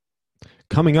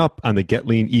Coming up on the Get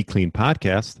Lean, Eat Clean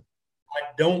podcast. I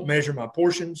don't measure my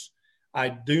portions. I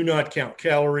do not count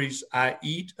calories. I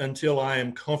eat until I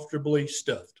am comfortably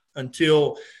stuffed,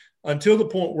 until the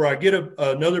point where I get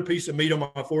another piece of meat on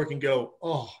my fork and go,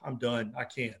 oh, I'm done. I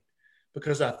can't,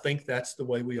 because I think that's the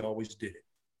way we always did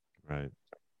it.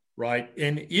 Right.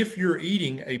 And if you're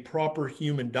eating a proper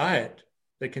human diet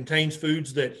that contains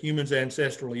foods that humans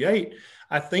ancestrally ate,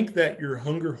 I think that your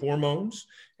hunger hormones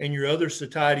and your other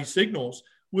satiety signals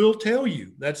will tell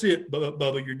you, that's it,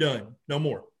 Bubba, you're done. No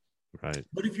more. Right.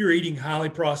 But if you're eating highly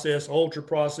processed, ultra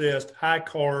processed, high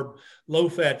carb, low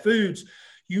fat foods,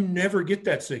 you never get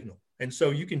that signal. And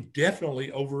so you can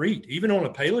definitely overeat, even on a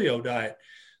paleo diet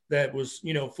that was,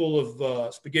 full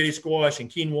of spaghetti squash and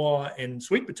quinoa and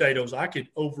sweet potatoes. I could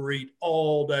overeat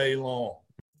all day long.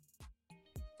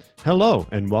 Hello,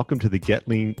 and welcome to the Get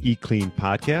Lean, Eat Clean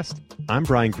podcast. I'm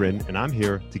Brian Grin, and I'm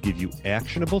here to give you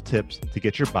actionable tips to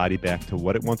get your body back to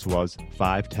what it once was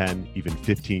 5, 10, even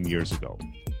 15 years ago.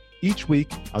 Each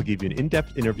week, I'll give you an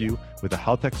in-depth interview with a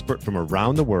health expert from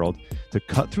around the world to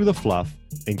cut through the fluff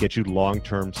and get you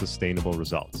long-term sustainable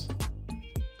results.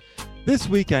 This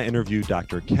week, I interviewed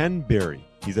Dr. Ken Berry.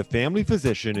 He's a family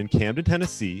physician in Camden,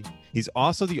 Tennessee. He's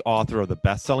also the author of the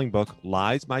best-selling book,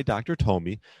 Lies My Doctor Told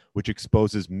Me, which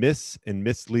exposes myths and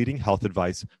misleading health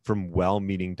advice from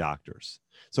well-meaning doctors.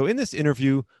 So in this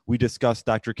interview, we discuss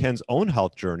Dr. Ken's own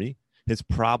health journey, his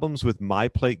problems with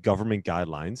MyPlate government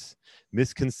guidelines,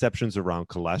 misconceptions around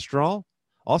cholesterol,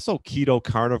 also keto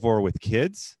carnivore with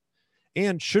kids,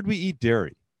 and should we eat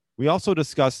dairy? We also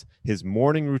discuss his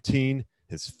morning routine,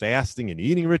 his fasting and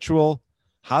eating ritual,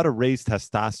 how to raise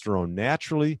testosterone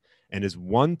naturally, and his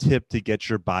one tip to get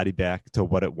your body back to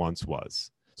what it once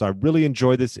was. So I really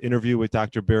enjoyed this interview with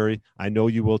Dr. Berry. I know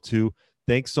you will too.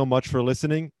 Thanks so much for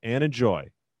listening and enjoy.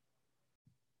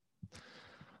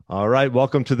 All right,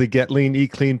 welcome to the Get Lean,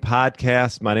 Eat Clean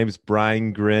podcast. My name is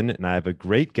Brian Grin, and I have a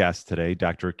great guest today,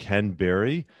 Dr. Ken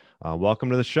Berry. Welcome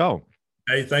to the show.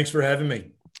 Hey, thanks for having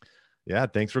me. Yeah,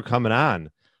 thanks for coming on.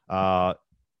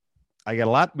 I got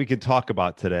a lot we could talk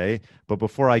about today, but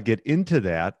before I get into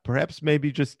that, perhaps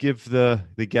maybe just give the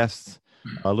guests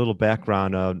a little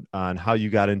background on how you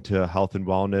got into health and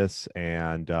wellness,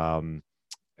 and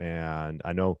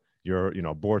I know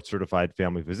you're board certified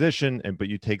family physician, but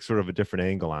you take sort of a different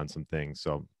angle on some things.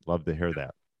 So love to hear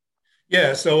that.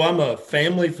 Yeah, so I'm a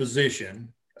family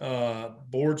physician,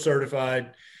 board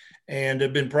certified, and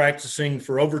have been practicing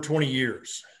for over 20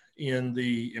 years in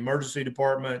the emergency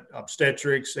department,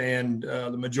 obstetrics, and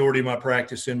the majority of my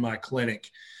practice in my clinic.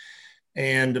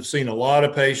 And I've seen a lot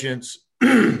of patients.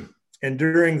 And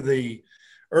during the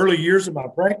early years of my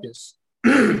practice,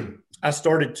 I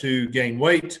started to gain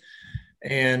weight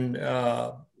and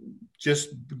just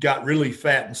got really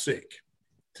fat and sick,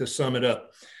 to sum it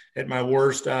up. At my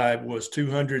worst, I was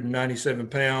 297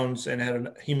 pounds and had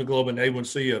a hemoglobin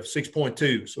A1C of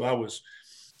 6.2. So I was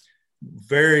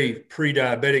very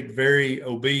pre-diabetic, very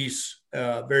obese,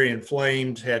 very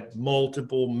inflamed, had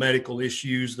multiple medical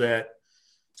issues that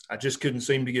I just couldn't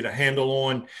seem to get a handle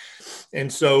on.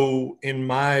 And so in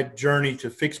my journey to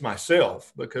fix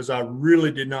myself, because I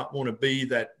really did not want to be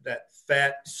that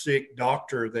fat, sick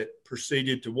doctor that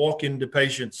proceeded to walk into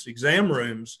patients' exam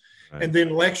rooms and then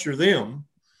lecture them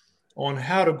on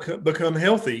how to become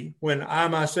healthy when I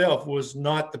myself was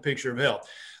not the picture of health.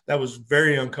 That was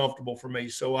very uncomfortable for me.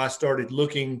 So I started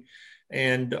looking,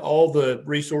 and all the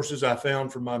resources I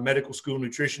found from my medical school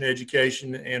nutrition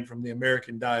education and from the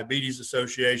American Diabetes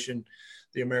Association,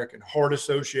 the American Heart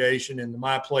Association, and the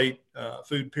MyPlate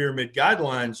food pyramid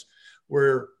guidelines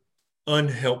were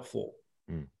unhelpful,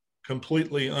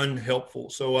 completely unhelpful.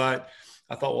 So I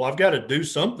thought, well, I've got to do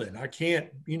something. I can't,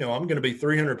 I'm going to be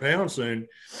 300 pounds soon.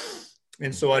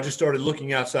 And so I just started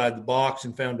looking outside the box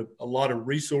and found a lot of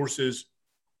resources,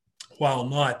 while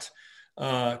not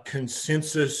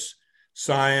consensus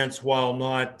science, while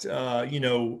not,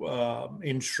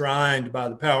 enshrined by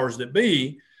the powers that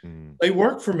be. They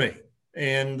worked for me,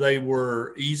 and they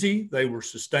were easy. They were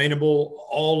sustainable.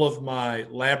 All of my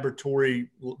laboratory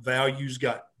values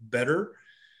got better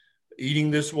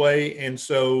eating this way. And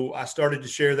so I started to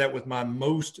share that with my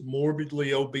most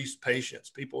morbidly obese patients,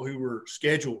 people who were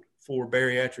scheduled for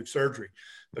bariatric surgery,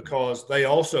 because they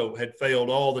also had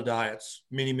failed all the diets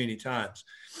many, many times.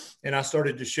 And I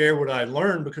started to share what I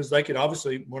learned, because they could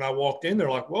obviously, when I walked in,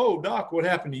 they're like, whoa, doc, what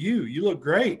happened to you? You look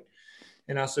great.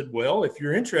 And I said, well, if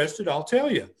you're interested, I'll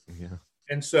tell you. Yeah.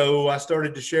 And so I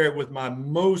started to share it with my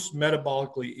most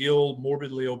metabolically ill,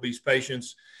 morbidly obese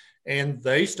patients. And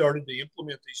they started to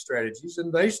implement these strategies,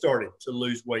 and they started to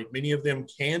lose weight, many of them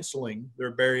canceling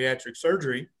their bariatric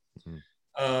surgery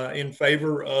in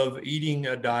favor of eating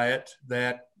a diet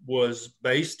that was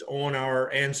based on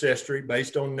our ancestry,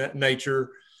 based on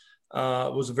nature,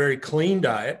 was a very clean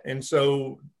diet. And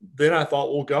so then I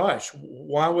thought, well, gosh,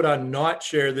 why would I not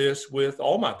share this with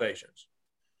all my patients?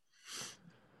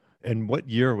 And what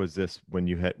year was this when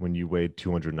you weighed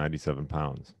 297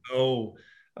 pounds? Oh,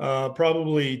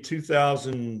 probably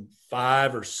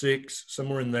 2005 or six,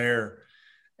 somewhere in there.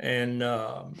 And,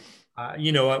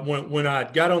 when I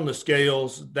got on the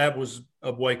scales, that was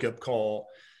a wake up call.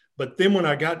 But then when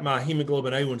I got my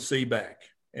hemoglobin A1C back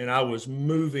and I was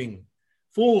moving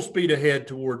full speed ahead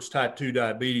towards type 2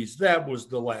 diabetes, that was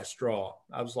the last straw.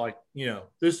 I was like,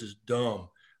 this is dumb.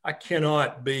 I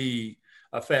cannot be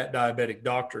a fat diabetic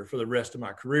doctor for the rest of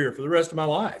my career, for the rest of my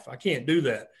life. I can't do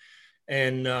that.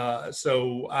 And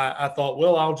so I thought,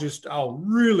 well,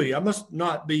 I must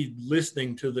not be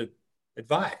listening to the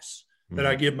advice that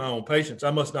I give my own patients.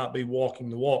 I must not be walking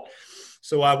the walk.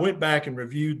 So I went back and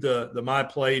reviewed the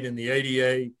MyPlate and the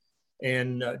ADA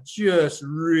and just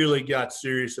really got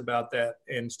serious about that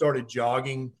and started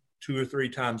jogging 2 or 3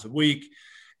 times a week.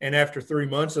 And after 3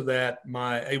 months of that,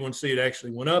 my A1C had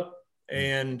actually went up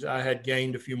and I had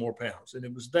gained a few more pounds. And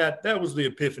it was that was the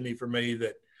epiphany for me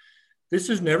that this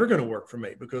is never going to work for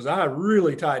me, because I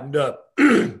really tightened up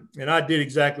and I did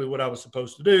exactly what I was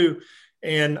supposed to do.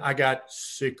 And I got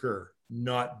sicker,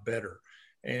 not better.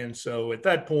 And so at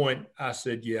that point I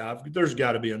said, there's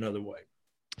got to be another way.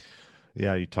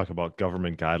 Yeah. You talk about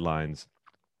government guidelines,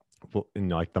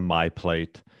 like the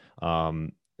MyPlate.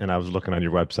 And I was looking on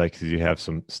your website because you have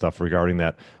some stuff regarding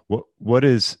that. What would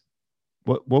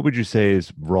you say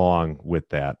is wrong with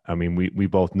that? I mean, we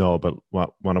both know, but why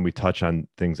don't we touch on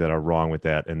things that are wrong with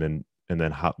that, and then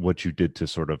what you did to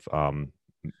sort of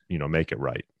make it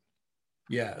right?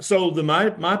 Yeah. So the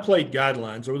MyPlate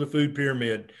guidelines, or the food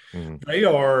pyramid,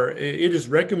 it is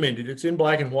recommended. It's in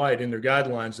black and white in their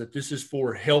guidelines that this is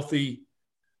for healthy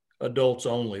adults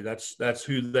only. That's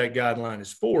who that guideline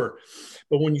is for.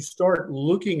 But when you start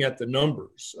looking at the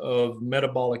numbers of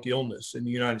metabolic illness in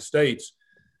the United States,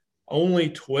 only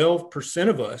 12%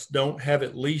 of us don't have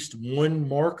at least one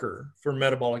marker for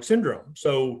metabolic syndrome.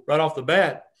 So right off the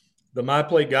bat, the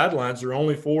MyPlate guidelines are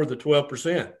only for the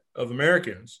 12% of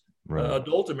Americans, right.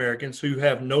 Adult Americans, who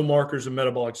have no markers of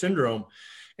metabolic syndrome.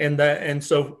 And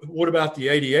so what about the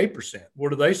 88%?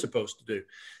 What are they supposed to do?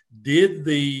 Did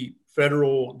the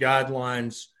federal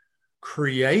guidelines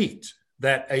create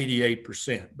that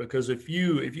 88%? Because if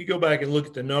you go back and look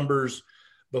at the numbers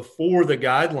before the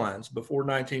guidelines, before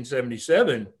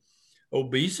 1977,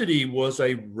 obesity was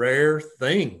a rare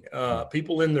thing.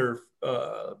 People in their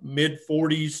mid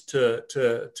 40s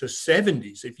to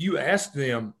 70s, if you ask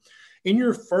them in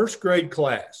your first grade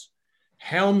class,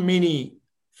 how many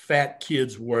fat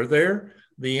kids were there?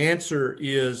 The answer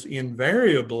is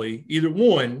invariably either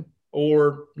one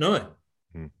or none.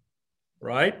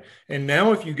 Right? And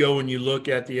now if you go and you look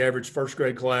at the average first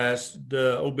grade class,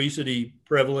 the obesity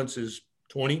prevalence is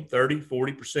 20, 30,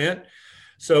 40%.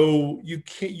 So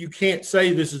you can't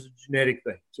say this is a genetic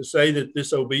thing. To say that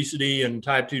this obesity and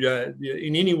type 2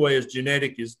 in any way is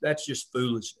genetic, that's just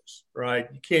foolishness, right?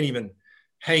 You can't even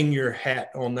hang your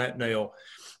hat on that nail.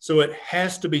 So it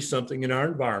has to be something in our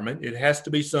environment. It has to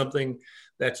be something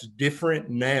that's different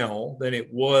now than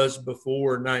it was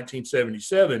before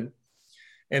 1977.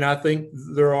 And I think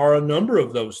there are a number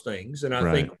of those things. And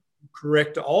I think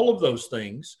correct all of those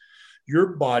things, your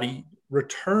body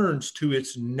returns to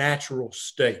its natural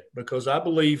state. Because I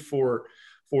believe for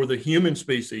the human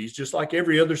species, just like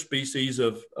every other species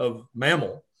of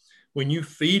mammal, when you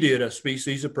feed it a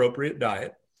species appropriate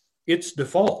diet, its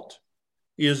default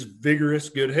is vigorous,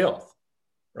 good health,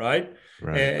 right?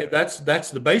 And that's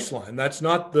the baseline. That's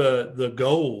not the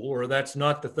goal, or that's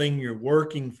not the thing you're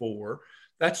working for.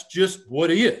 That's just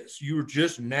what is. You're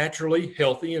just naturally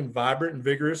healthy and vibrant and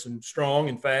vigorous and strong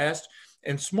and fast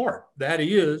and smart. That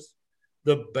is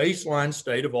the baseline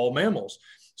state of all mammals.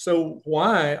 So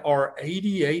why are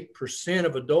 88%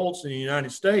 of adults in the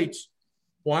United States,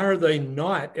 why are they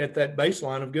not at that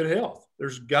baseline of good health?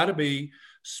 There's got to be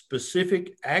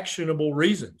specific, actionable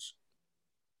reasons.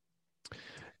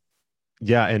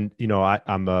 Yeah. And,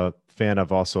 I'm a fan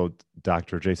of also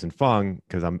Dr. Jason Fung,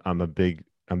 because I'm big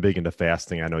into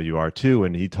fasting. I know you are too.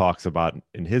 And he talks about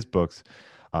in his books,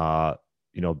 back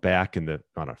in the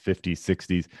 50s,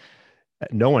 60s,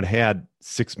 no one had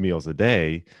 6 meals a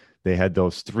day. They had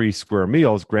those 3 square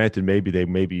meals. Granted, they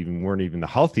even weren't even the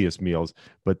healthiest meals,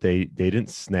 but they didn't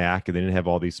snack and they didn't have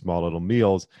all these small little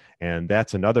meals. And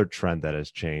that's another trend that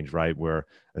has changed, right? Where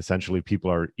essentially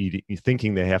people are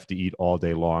thinking they have to eat all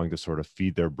day long to sort of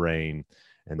feed their brain.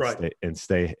 Right.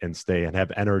 stay and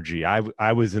have energy.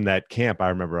 I was in that camp. I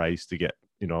remember I used to get,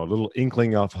 a little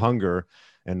inkling of hunger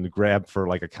and grab for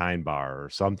like a Kind bar or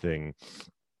something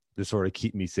to sort of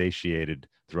keep me satiated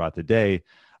throughout the day.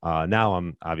 Now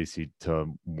I'm obviously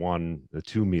to 1 to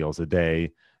 2 meals a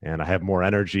day, and I have more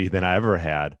energy than I ever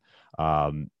had.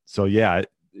 So yeah,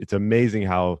 it's amazing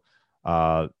how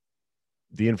the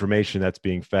information that's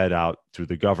being fed out through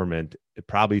the government,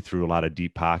 probably through a lot of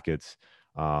deep pockets,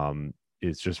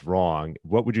 is just wrong.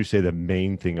 What would you say the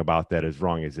main thing about that is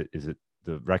wrong? Is it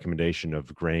the recommendation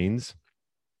of grains?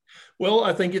 Well,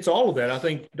 I think it's all of that. I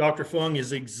think Dr. Fung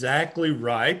is exactly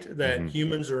right that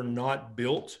humans are not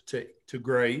built to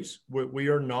graze. We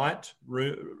are not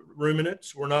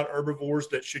ruminants. We're not herbivores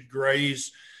that should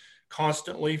graze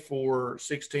constantly for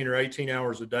 16 or 18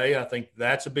 hours a day. I think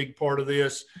that's a big part of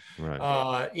this.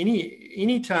 Right.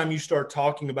 Anytime you start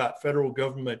talking about federal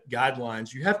government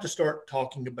guidelines, you have to start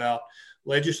talking about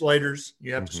legislators,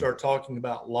 you have to start talking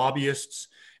about lobbyists,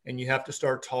 and you have to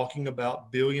start talking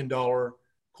about billion-dollar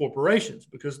corporations,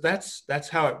 because that's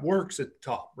how it works at the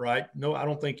top, right? No, I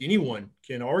don't think anyone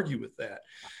can argue with that.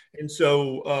 And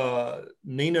so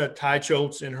Nina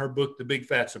Teicholz in her book, The Big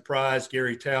Fat Surprise,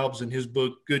 Gary Taubes in his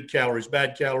book, Good Calories,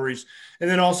 Bad Calories, and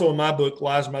then also in my book,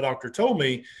 Lies My Doctor Told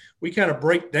Me, we kind of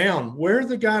break down where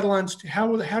the guidelines,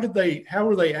 how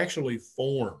are they actually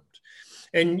formed?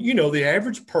 And, the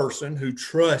average person who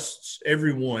trusts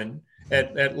everyone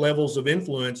at levels of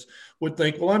influence would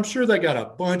think, well, I'm sure they got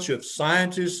a bunch of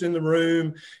scientists in the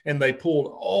room and they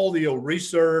pulled all the old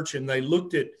research and they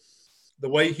looked at the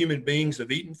way human beings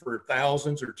have eaten for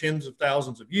thousands or tens of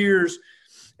thousands of years.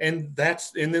 And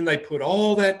then they put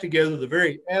all that together, the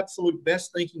very absolute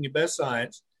best thinking and best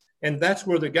science. And that's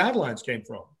where the guidelines came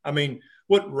from. I mean,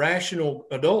 what rational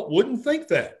adult wouldn't think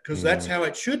that? Because that's how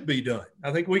it should be done.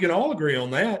 I think we can all agree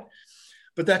on that.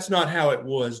 But that's not how it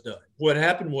was done. What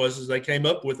happened was they came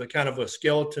up with a kind of a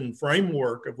skeleton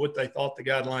framework of what they thought the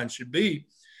guidelines should be.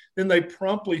 Then they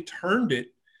promptly turned it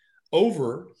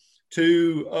over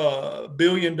to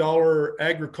billion-dollar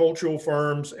agricultural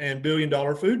firms and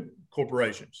billion-dollar food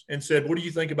corporations and said, what do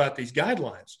you think about these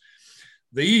guidelines?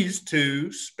 These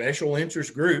two special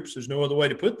interest groups, there's no other way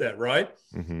to put that, right?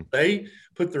 They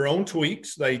put their own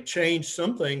tweaks. They changed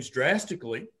some things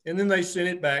drastically, and then they sent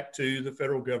it back to the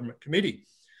federal government committee.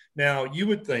 Now, you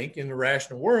would think in the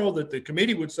rational world that the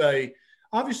committee would say,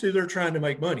 obviously, they're trying to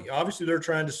make money. Obviously, they're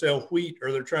trying to sell wheat,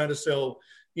 or they're trying to sell,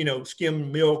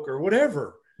 skim milk or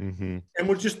whatever. And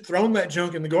we're just throwing that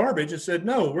junk in the garbage and said,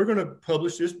 no, we're going to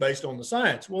publish this based on the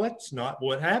science. Well, that's not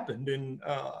what happened. And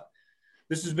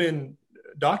this has been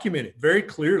documented very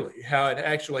clearly how it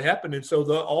actually happened. And so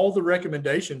all the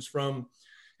recommendations from,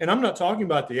 and I'm not talking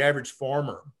about the average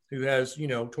farmer who has,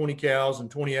 20 cows and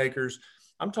 20 acres.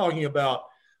 I'm talking about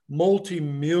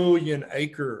multi-million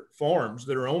acre farms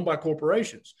that are owned by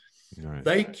corporations. Right.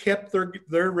 They kept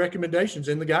their recommendations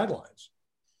in the guidelines.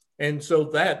 And so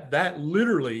that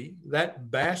literally, that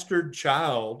bastard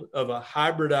child of a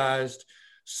hybridized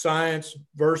science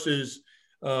versus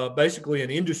basically an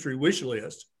industry wish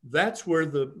list, that's where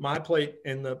the MyPlate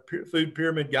and the food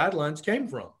pyramid guidelines came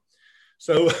from.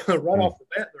 So right off the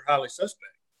bat, they're highly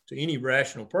suspect to any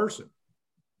rational person.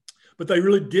 But they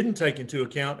really didn't take into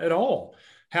account at all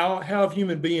how have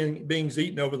human beings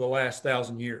eaten over the last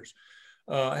 1,000 years?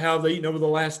 How have they eaten over the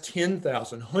last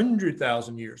 10,000,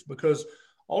 100,000 years? Because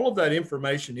all of that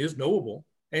information is knowable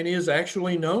and is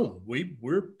actually known.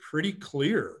 We're pretty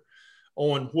clear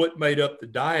on what made up the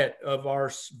diet of our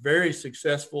very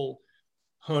successful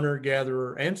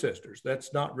hunter-gatherer ancestors.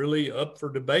 That's not really up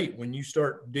for debate. When you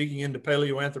start digging into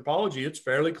paleoanthropology, it's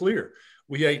fairly clear.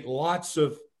 We ate lots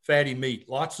of fatty meat,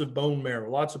 lots of bone marrow,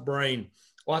 lots of brain,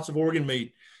 lots of organ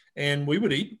meat, and we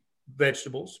would eat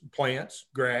vegetables, plants,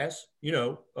 grass,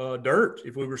 dirt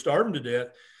if we were starving to death.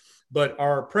 But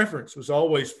our preference was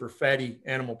always for fatty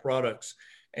animal products.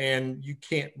 And you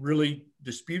can't really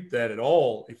dispute that at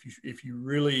all if you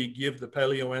really give the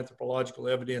paleoanthropological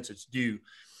evidence its due.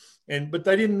 But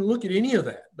they didn't look at any of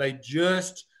that. They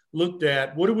just looked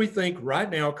at, what do we think right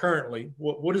now currently?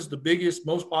 What is the biggest,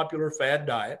 most popular fad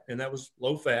diet? And that was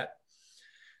low fat.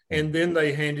 And then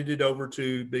they handed it over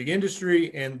to big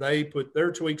industry and they put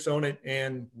their tweaks on it,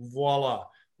 and voila,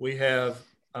 we have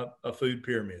a food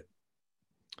pyramid.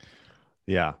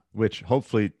 Yeah, which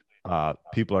hopefully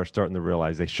people are starting to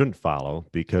realize they shouldn't follow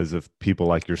because of people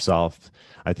like yourself.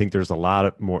 I think there's a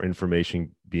lot more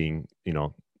information being,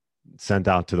 sent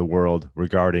out to the world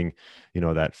regarding,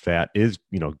 that fat is,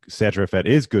 saturated fat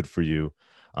is good for you.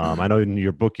 I know in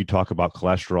your book you talk about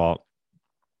cholesterol.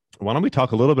 Why don't we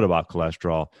talk a little bit about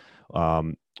cholesterol?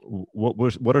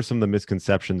 what are some of the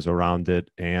misconceptions around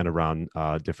it and around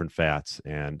different fats,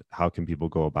 and how can people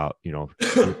go about,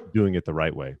 doing it the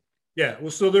right way? Yeah,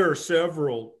 well, so there are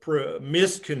several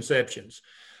misconceptions.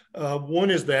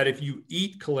 One is that if you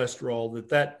eat cholesterol,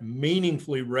 that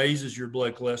meaningfully raises your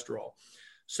blood cholesterol.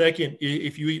 Second,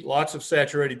 if you eat lots of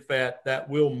saturated fat, that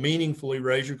will meaningfully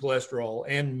raise your cholesterol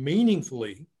and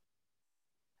meaningfully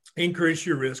increase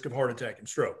your risk of heart attack and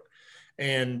stroke.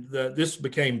 And this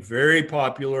became very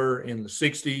popular in the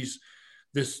 60s.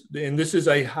 This is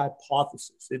a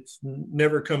hypothesis. It's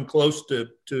never come close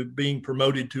to being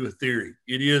promoted to a theory.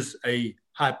 It is a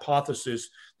hypothesis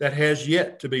that has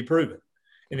yet to be proven.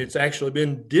 And it's actually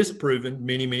been disproven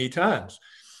many, many times.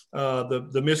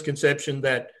 The misconception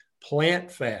that plant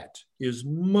fat is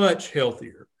much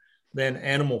healthier than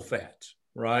animal fat,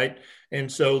 right?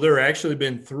 And so there have actually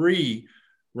been 3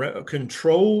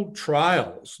 controlled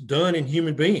trials done in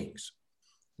human beings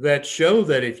that show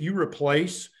that if you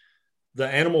replace the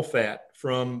animal fat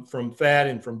from fat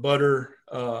and from butter,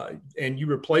 and you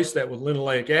replace that with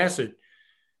linoleic acid,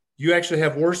 you actually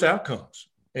have worse outcomes.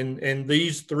 And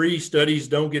these 3 studies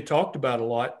don't get talked about a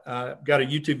lot. I've got a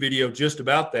YouTube video just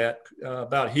about that,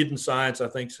 about hidden science, I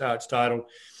think is how it's titled.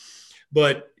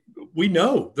 But we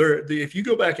know if you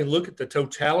go back and look at the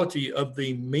totality of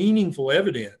the meaningful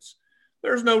evidence,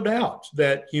 there's no doubt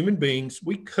that human beings,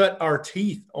 we cut our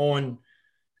teeth on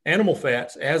animal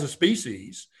fats as a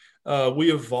species.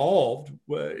 We evolved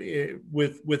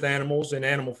with animals and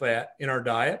animal fat in our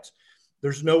diets.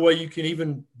 There's no way you can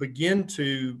even begin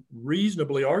to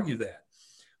reasonably argue that.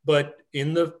 But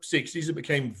in the 60s, it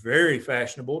became very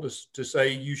fashionable to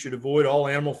say you should avoid all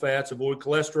animal fats, avoid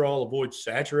cholesterol, avoid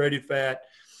saturated fat,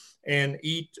 and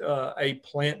eat a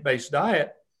plant-based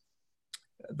diet.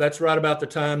 That's right about the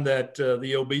time that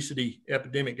the obesity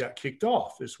epidemic got kicked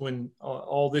off, is when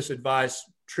all this advice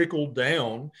trickled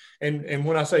down. And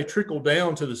when I say trickled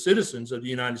down to the citizens of the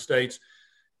United States,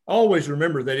 always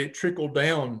remember that it trickled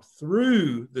down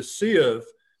through the sieve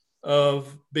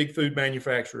of big food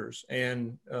manufacturers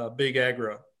and big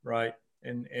agro, right?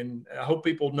 And I hope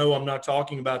people know I'm not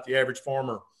talking about the average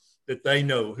farmer that they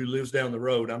know who lives down the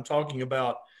road. I'm talking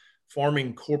about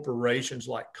farming corporations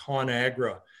like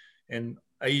ConAgra and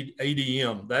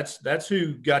ADM. That's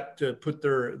who got to put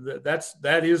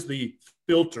that is the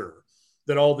filter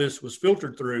that all this was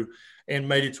filtered through and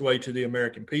made its way to the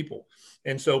American people.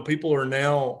 And so people are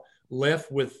now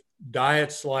left with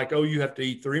diets like, oh, you have to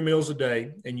eat 3 meals a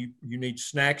day, and you need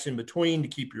snacks in between to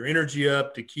keep your energy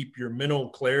up, to keep your mental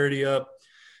clarity up.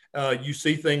 You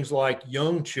see things like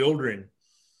young children,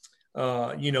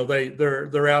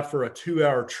 they're out for a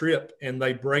 2-hour trip, and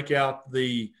they break out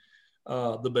the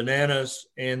bananas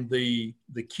and the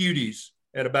cuties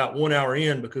at about 1 hour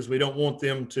in, because we don't want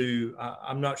them to,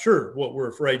 I'm not sure what we're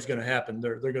afraid is going to happen.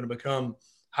 They're going to become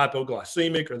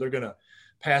hypoglycemic, or they're going to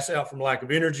pass out from lack of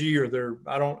energy, or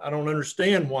I don't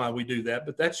understand why we do that,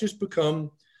 but that's just become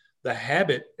the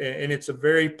habit. And it's a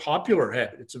very popular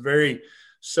habit. It's a very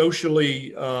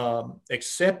socially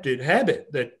accepted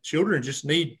habit that children just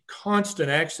need constant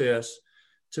access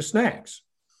to snacks.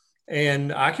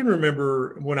 And I can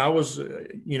remember when I was,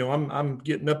 I'm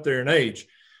getting up there in age.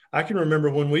 I can remember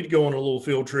when we'd go on a little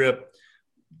field trip,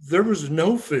 there was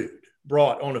no food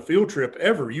brought on a field trip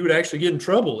ever. You would actually get in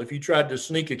trouble if you tried to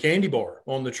sneak a candy bar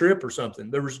on the trip or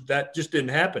something. That just didn't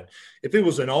happen. If it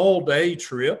was an all-day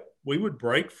trip, we would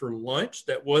break for lunch.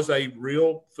 That was a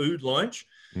real food lunch.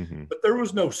 Mm-hmm. But there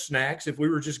was no snacks. If we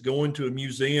were just going to a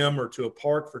museum or to a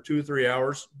park for 2 or 3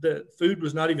 hours, the food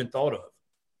was not even thought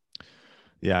of.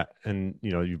 Yeah. And,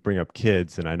 you bring up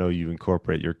kids, and I know you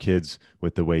incorporate your kids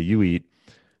with the way you eat.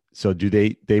 So do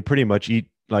they pretty much eat,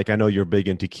 like, I know you're big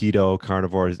into keto,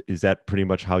 carnivore. Is that pretty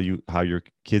much how your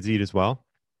kids eat as well?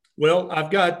 Well,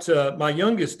 I've got, my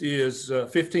youngest is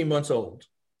 15 months old,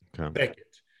 okay. Beckett.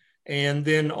 And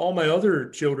then all my other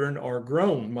children are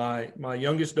grown. My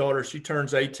youngest daughter, she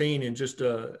turns 18 in just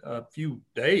a few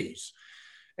days.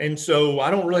 And so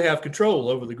I don't really have control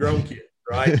over the grown kid,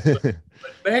 right? but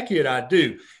Beckett, I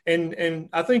do. And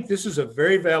I think this is a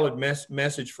very valid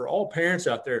message for all parents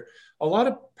out there. A lot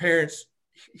of parents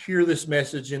hear this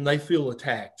message and they feel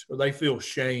attacked, or they feel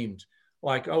shamed,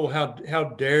 like, oh, how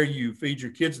dare you feed your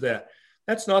kids that?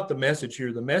 That's not the message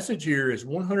here. The message here is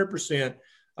 100%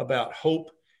 about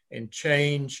hope and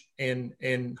change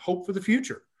and hope for the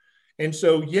future. And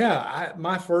so,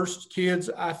 my first kids,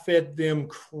 I fed them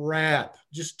crap,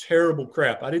 just terrible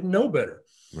crap. I didn't know better.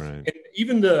 Right. And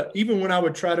even when I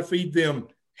would try to feed them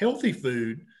healthy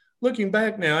food, looking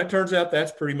back now, it turns out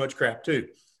that's pretty much crap too.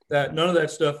 That none of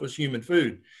that stuff was human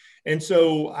food. And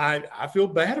so I feel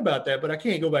bad about that, but I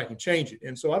can't go back and change it.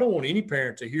 And so I don't want any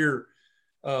parent to hear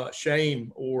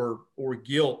shame or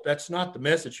guilt. That's not the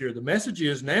message here. The message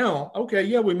is now, okay,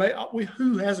 yeah,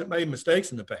 who hasn't made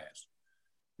mistakes in the past?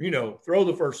 Throw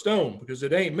the first stone, because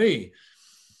it ain't me.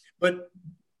 But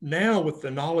now with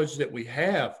the knowledge that we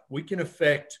have, we can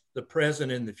affect the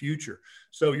present and the future.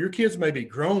 So your kids may be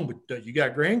grown, but you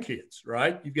got grandkids,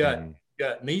 right? You've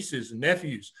got nieces and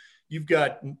nephews. You've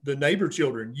got the neighbor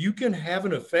children. You can have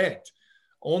an effect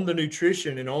on the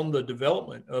nutrition and on the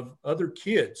development of other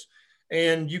kids.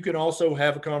 And you can also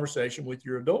have a conversation with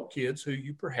your adult kids who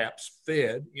you perhaps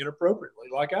fed inappropriately,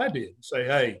 like I did. Say,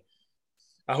 hey,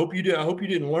 I hope you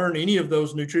didn't learn any of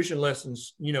those nutrition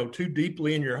lessons, too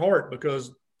deeply in your heart,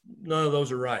 because none of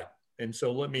those are right. And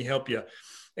so let me help you.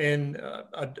 And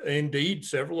indeed,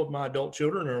 several of my adult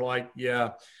children are like,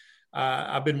 yeah,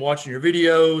 I've been watching your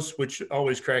videos, which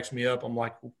always cracks me up. I'm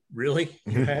like, really?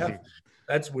 You have?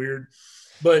 That's weird.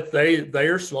 But they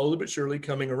are slowly but surely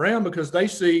coming around, because they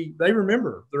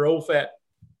remember their old, fat,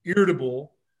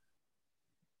 irritable,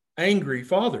 angry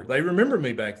father. They remember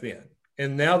me back then.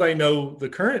 And now they know the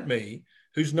current me,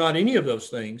 who's not any of those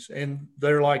things. And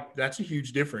they're like, that's a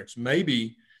huge difference.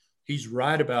 Maybe he's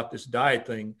right about this diet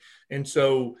thing. And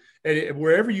so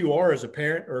wherever you are as a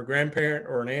parent or a grandparent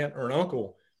or an aunt or an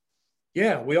uncle,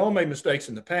 yeah, we all made mistakes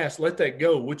in the past. Let that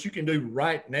go. What you can do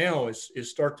right now is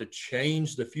start to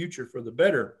change the future for the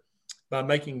better by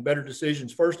making better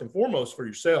decisions, first and foremost for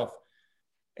yourself,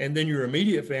 and then your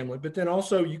immediate family. But then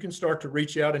also you can start to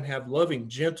reach out and have loving,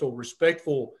 gentle,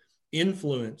 respectful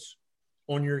influence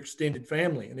on your extended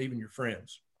family and even your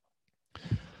friends.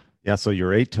 Yeah. So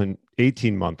you're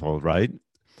 18-month-old, right?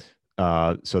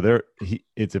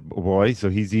 It's a boy. So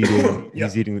he's eating,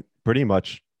 he's eating pretty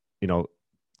much,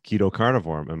 keto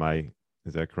carnivore.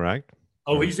 Is that correct?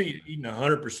 Oh, he's eating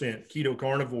 100% keto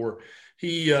carnivore.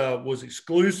 He was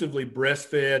exclusively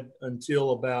breastfed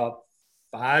until about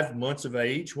 5 months of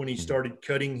age, when he started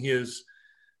cutting his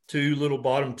 2 little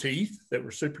bottom teeth that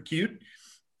were super cute.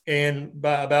 And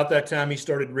by about that time, he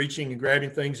started reaching and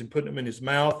grabbing things and putting them in his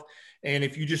mouth. And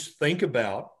if you just think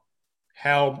about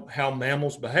how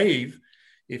mammals behave,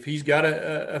 if he's got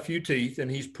a few teeth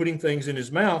and he's putting things in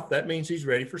his mouth, that means he's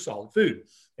ready for solid food.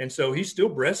 And so he's still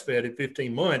breastfed at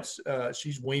 15 months.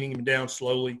 She's weaning him down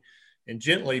slowly and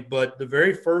gently. But the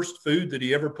very first food that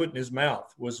he ever put in his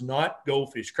mouth was not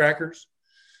goldfish crackers.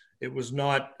 It was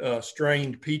not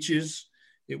strained peaches.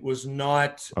 It was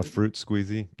not a fruit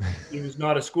squeezy. It was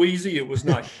not a squeezy. It was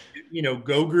not,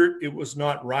 Go-Gurt. It was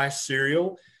not rice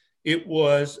cereal. It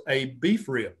was a beef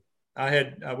rib.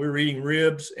 We were eating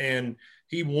ribs, and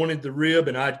he wanted the rib,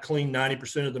 and I'd cleaned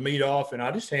 90% of the meat off, and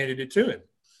I just handed it to him.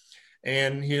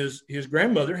 And his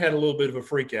grandmother had a little bit of a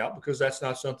freak out, because that's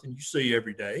not something you see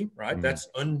every day, right? Mm-hmm. That's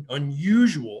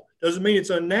unusual. Doesn't mean it's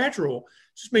unnatural.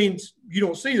 It just means you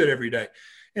don't see that every day.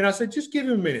 And I said, just give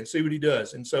him a minute, see what he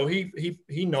does. And so he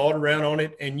gnawed around on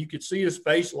it, and you could see his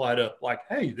face light up like,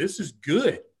 hey, this is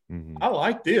good. Mm-hmm. I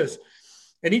like this.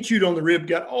 And he chewed on the rib,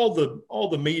 got all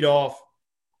the meat off,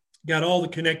 got all the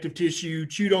connective tissue,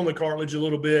 chewed on the cartilage a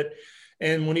little bit.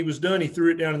 And when he was done, he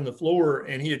threw it down on the floor,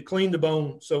 and he had cleaned the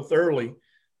bone so thoroughly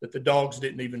that the dogs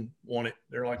didn't even want it.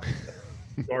 They're like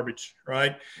garbage,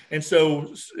 right? And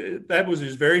so that was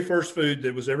his very first food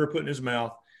that was ever put in his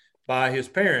mouth by his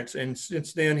parents. And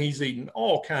since then, he's eaten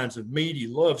all kinds of meat. He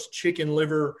loves chicken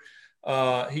liver.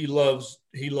 He loves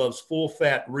full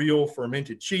fat, real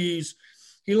fermented cheese.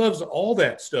 He loves all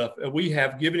that stuff. We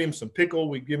have given him some pickle.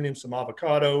 We've given him some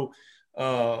avocado.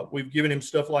 We've given him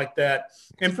stuff like that.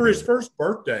 And for his first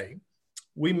birthday,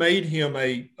 we made him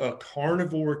a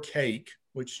carnivore cake,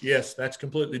 which, yes, that's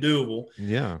completely doable.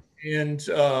 Yeah. And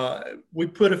we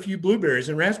put a few blueberries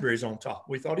and raspberries on top.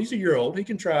 We thought, he's a year old. He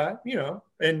can try,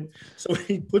 And so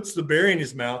he puts the berry in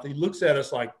his mouth. He looks at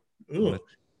us like, ugh,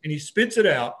 and he spits it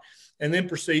out, and then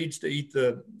proceeds to eat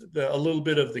a little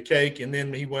bit of the cake. And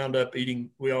then he wound up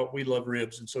eating, we love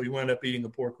ribs. And so he wound up eating the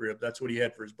pork rib. That's what he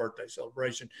had for his birthday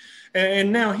celebration.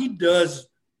 And now he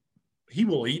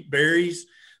will eat berries,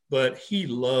 but he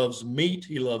loves meat.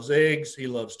 He loves eggs. He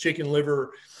loves chicken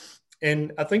liver.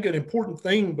 And I think an important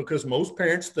thing, because most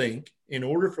parents think in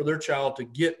order for their child to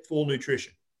get full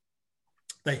nutrition,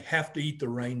 they have to eat the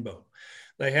rainbow.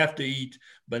 They have to eat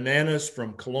bananas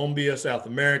from Colombia, South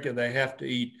America. They have to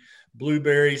eat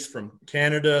blueberries from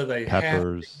Canada. They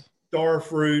peppers, have star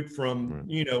fruit from,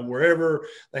 wherever.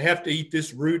 They have to eat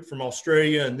this root from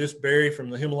Australia and this berry from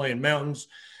the Himalayan mountains.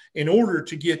 In order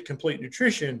to get complete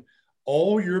nutrition,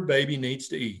 all your baby needs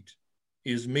to eat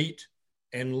is meat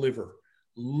and liver.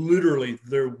 Literally,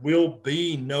 there will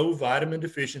be no vitamin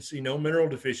deficiency, no mineral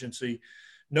deficiency,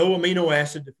 no amino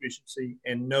acid deficiency,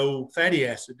 and no fatty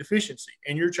acid deficiency.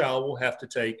 And your child will have to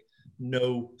take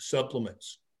no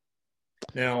supplements.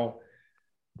 Now,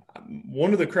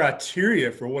 one of the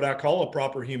criteria for what I call a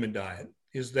proper human diet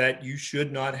is that you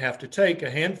should not have to take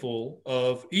a handful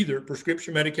of either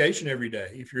prescription medication every day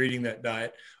if you're eating that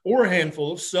diet, or a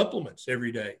handful of supplements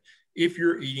every day if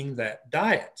you're eating that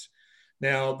diet.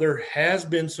 Now, there has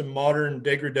been some modern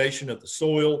degradation of the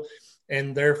soil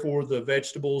and therefore the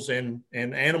vegetables and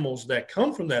animals that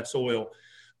come from that soil.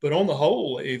 But on the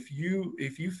whole, if you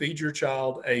feed your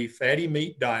child a fatty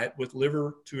meat diet with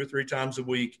liver 2 or 3 times a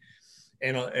week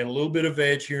and a little bit of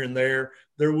veg here and there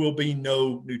will be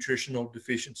no nutritional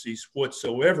deficiencies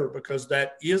whatsoever, because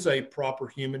that is a proper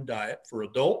human diet for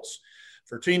adults,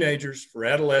 for teenagers, for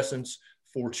adolescents,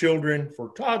 for children,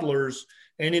 for toddlers.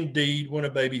 And indeed, when a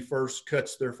baby first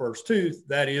cuts their first tooth,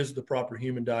 that is the proper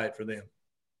human diet for them.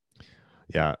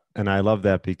 Yeah. And I love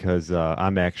that because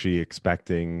I'm actually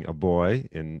expecting a boy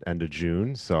in end of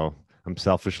June. So I'm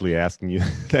selfishly asking you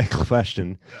that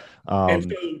question.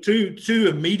 And so two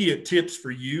immediate tips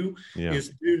for you is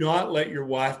do not let your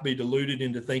wife be deluded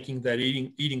into thinking that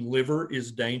eating liver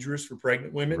is dangerous for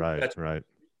pregnant women. Right, That's right.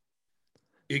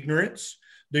 Ignorance.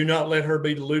 Do not let her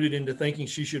be deluded into thinking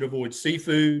she should avoid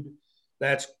seafood.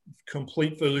 That's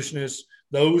complete foolishness.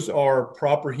 Those are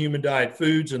proper human diet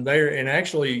foods, and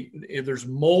actually there's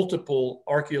multiple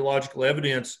archaeological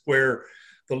evidence where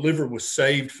the liver was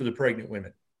saved for the pregnant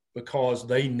women, because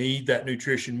they need that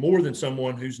nutrition more than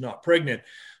someone who's not pregnant.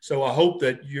 So I hope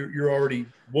that you're already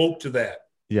woke to that.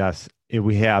 Yes,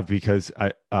 we have, because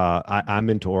I'm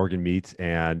into organ meats,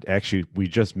 and actually we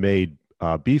just made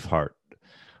beef heart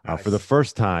for the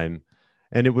first time,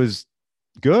 and it was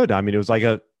good. I mean, it was like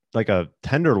a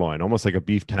tenderloin, almost like a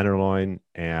beef tenderloin,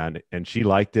 and she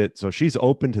liked it. So she's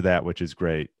open to that, which is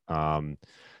great.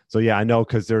 So yeah, I know,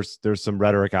 because there's some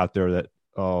rhetoric out there that,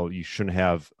 oh, you shouldn't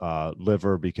have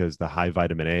liver because the high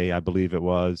vitamin A, I believe it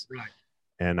was. Right.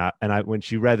 And I when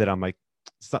she read that, I'm like,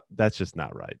 that's just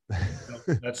not right. No,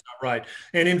 that's not right.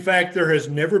 And in fact, there has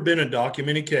never been a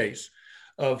documented case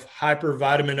of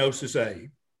hypervitaminosis A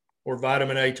or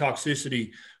vitamin A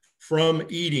toxicity from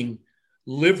eating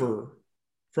liver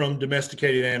from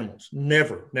domesticated animals.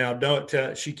 Never. Now,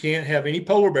 she can't have any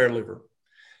polar bear liver,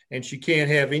 and she can't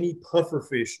have any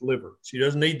pufferfish liver. She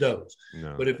doesn't need those.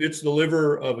 No. But if it's the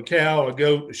liver of a cow, a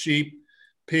goat, a sheep,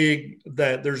 pig,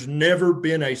 that there's never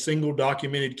been a single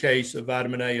documented case of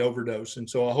vitamin A overdose. And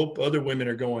so I hope other women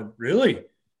are going, really?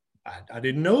 I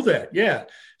didn't know that. Yeah.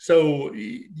 So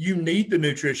you need the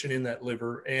nutrition in that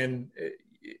liver. And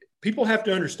people have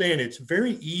to understand it's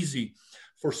very easy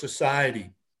for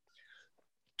society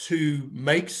to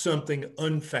make something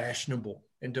unfashionable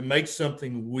and to make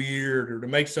something weird or to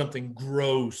make something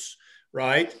gross,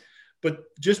 right? But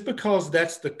just because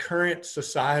that's the current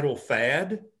societal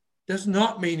fad does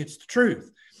not mean it's the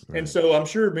truth. Right. And so I'm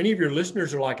sure many of your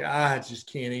listeners are like, I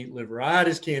just can't eat liver. I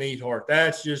just can't eat heart.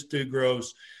 That's just too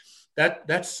gross.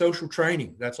 That's social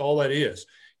training. That's all that is.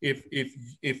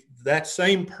 If that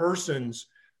same person's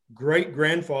great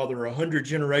grandfather 100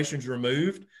 generations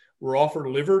removed were offered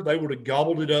liver, they would have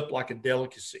gobbled it up like a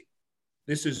delicacy.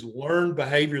 This is learned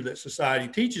behavior that society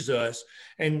teaches us.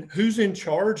 And who's in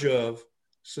charge of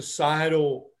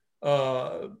societal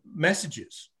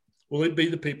messages? Will it be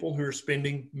the people who are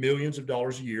spending millions of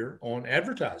dollars a year on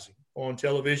advertising, on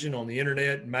television, on the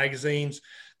internet, magazines?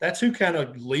 That's who kind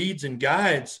of leads and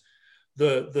guides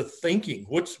the thinking.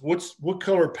 What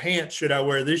color pants should I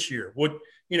wear this year? What's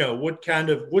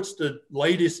the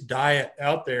latest diet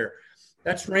out there?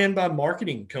 That's ran by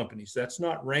marketing companies. That's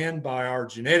not ran by our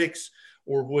genetics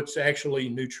or what's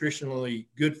actually nutritionally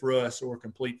good for us or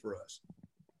complete for us.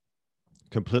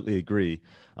 Completely agree.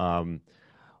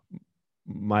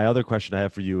 My other question I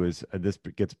have for you is, this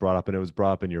gets brought up, and it was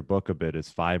brought up in your book a bit, is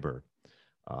fiber.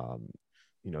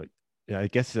 I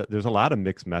guess there's a lot of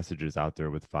mixed messages out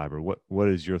there with fiber. What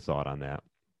is your thought on that?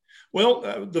 Well,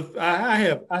 I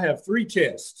have 3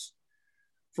 tests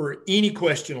for any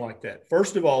question like that.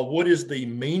 First of all, what is the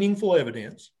meaningful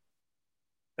evidence?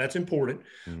 That's important.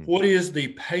 Mm-hmm. What is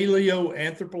the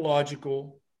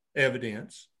paleoanthropological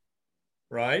evidence,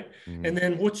 right? Mm-hmm. And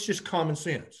then what's just common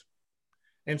sense?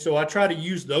 And so I try to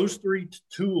use those 3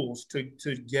 tools to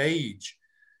gauge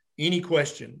any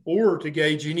question or to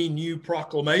gauge any new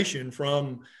proclamation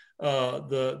from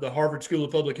the Harvard School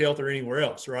of Public Health or anywhere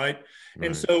else, right?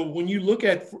 And so when you look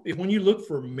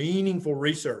for meaningful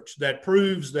research that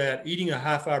proves that eating a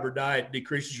high fiber diet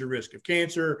decreases your risk of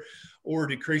cancer, or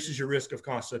decreases your risk of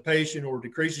constipation, or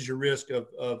decreases your risk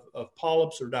of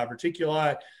polyps or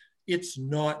diverticuli, it's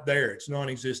not there. It's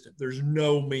non-existent. There's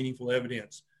no meaningful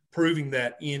evidence proving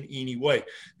that in any way.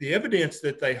 The evidence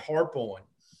that they harp on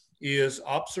is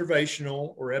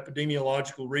observational or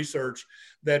epidemiological research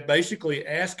that basically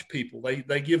ask people,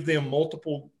 they give them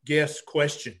multiple guess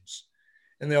questions.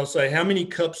 And they'll say, how many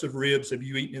cups of ribs have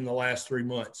you eaten in the last 3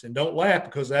 months? And don't laugh,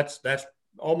 because that's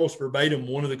almost verbatim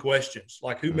one of the questions,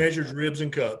 like who measures ribs in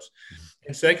cups?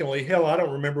 And secondly, hell, I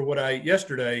don't remember what I ate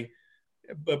yesterday,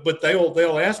 but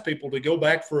they'll ask people to go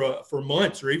back for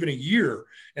months or even a year,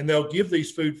 and they'll give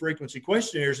these food frequency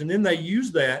questionnaires, and then they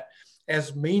use that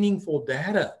as meaningful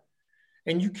data.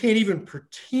 And you can't even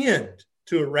pretend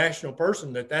to a rational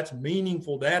person that that's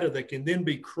meaningful data that can then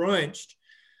be crunched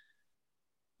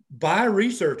by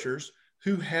researchers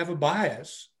who have a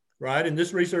bias, right? And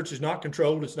this research is not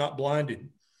controlled, it's not blinded.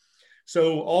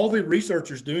 So all the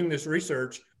researchers doing this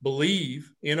research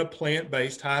believe in a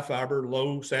plant-based, high fiber,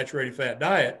 low saturated fat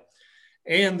diet.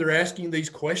 And they're asking these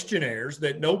questionnaires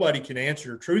that nobody can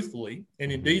answer truthfully.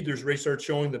 And indeed, there's research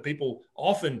showing that people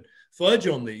often fudge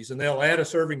on these, and they'll add a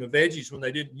serving of veggies when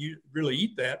they didn't really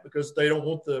eat that because they don't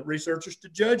want the researchers to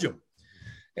judge them.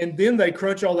 And then they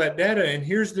crunch all that data, and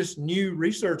here's this new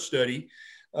research study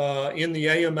in the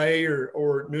AMA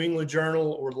or New England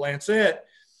Journal or Lancet.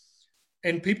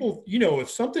 And people, if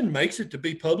something makes it to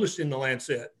be published in the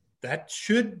Lancet, that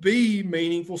should be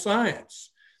meaningful science.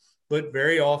 But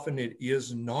very often it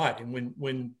is not. And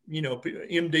when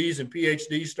MDs and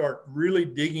PhDs start really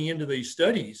digging into these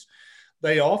studies,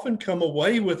 they often come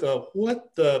away with a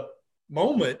what the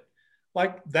moment,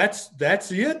 like that's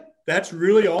it. That's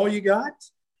really all you got.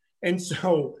 And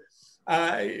so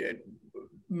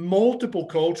multiple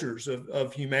cultures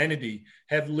of humanity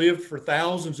have lived for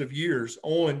thousands of years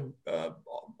on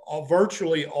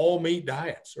virtually all meat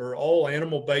diets or all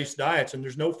animal-based diets. And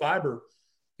there's no fiber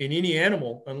in any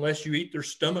animal unless you eat their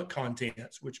stomach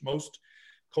contents, which most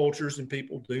cultures and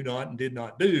people do not and did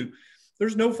not do.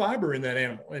 There's no fiber in that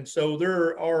animal. And so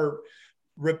there are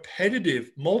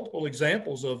repetitive, multiple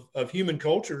examples of human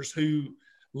cultures who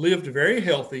lived very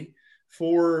healthy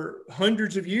for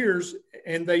hundreds of years,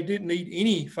 and they didn't eat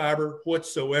any fiber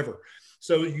whatsoever.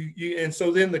 So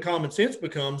so then the common sense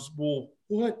becomes, well,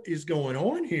 what is going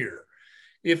on here?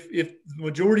 If the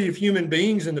majority of human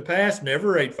beings in the past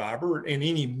never ate fiber in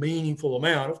any meaningful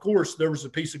amount, of course, there was a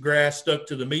piece of grass stuck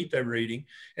to the meat they were eating,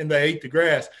 and they ate the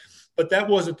grass. But that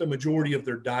wasn't the majority of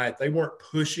their diet. They weren't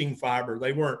pushing fiber.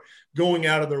 They weren't going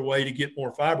out of their way to get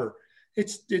more fiber.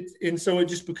 And so it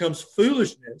just becomes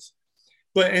foolishness.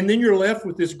 And then you're left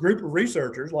with this group of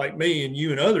researchers like me and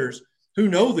you and others who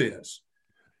know this.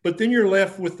 But then you're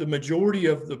left with the majority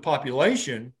of the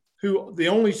population who the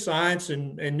only science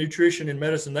and nutrition and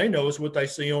medicine they know is what they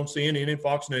see on CNN and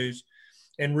Fox News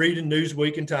and read in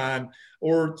Newsweek and Time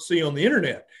or see on the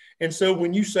internet. And so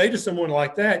when you say to someone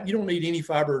like that, you don't need any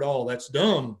fiber at all, that's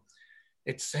dumb.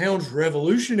 It sounds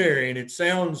revolutionary, and it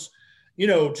sounds,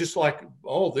 just like,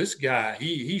 oh, this guy,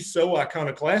 he's so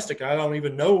iconoclastic, I don't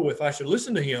even know if I should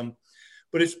listen to him.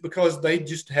 But it's because they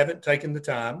just haven't taken the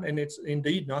time, and it's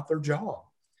indeed not their job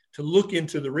to look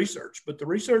into the research. But the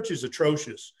research is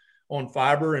atrocious on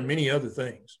fiber and many other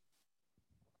things.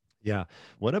 Yeah.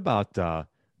 What about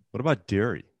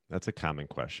dairy? That's a common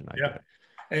question I get.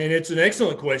 And it's an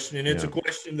excellent question. And it's a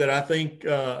question that I think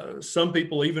some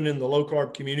people, even in the low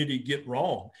carb community, get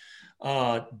wrong.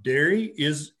 Dairy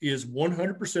is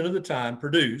 100% of the time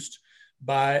produced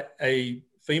by a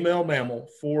female mammal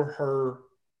for her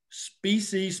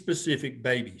species specific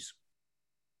babies.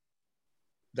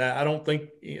 That I don't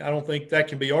think that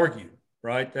can be argued,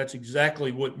 right? That's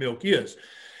exactly what milk is.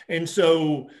 And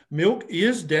so milk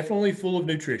is definitely full of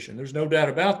nutrition. There's no doubt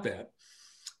about that.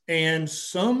 And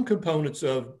some components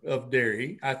of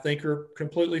dairy, I think, are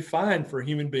completely fine for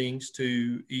human beings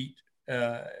to eat.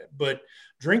 But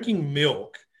drinking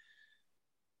milk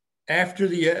after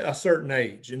a certain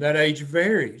age, and that age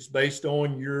varies based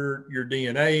on your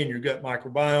DNA and your gut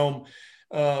microbiome.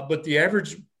 But the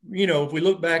average, if we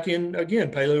look back in,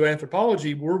 again,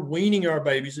 paleoanthropology, we're weaning our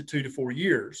babies at 2 to 4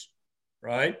 years,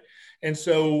 right? And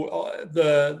so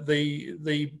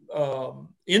the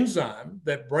enzyme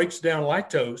that breaks down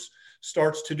lactose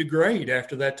starts to degrade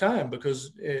after that time,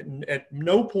 because at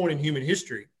no point in human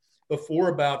history before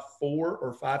about 4,000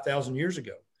 or 5,000 years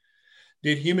ago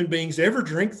did human beings ever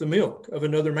drink the milk of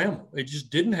another mammal. It just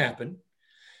didn't happen.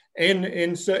 And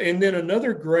then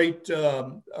another great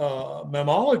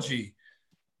mammalogy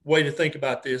way to think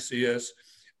about this is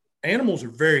animals are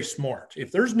very smart.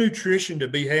 If there's nutrition to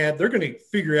be had, they're going to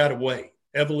figure out a way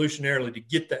evolutionarily to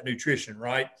get that nutrition,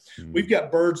 right? Mm-hmm. We've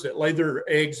got birds that lay their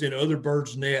eggs in other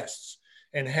birds' nests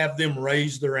and have them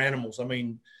raise their animals. I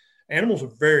mean, Animals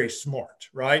are very smart,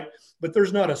 right? But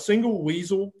there's not a single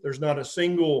weasel, there's not a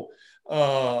single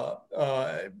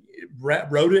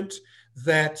rodent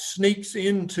that sneaks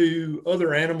into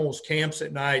other animals' camps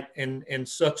at night and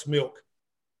sucks milk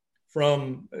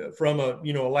from a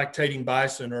lactating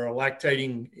bison or a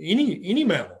lactating any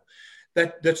mammal.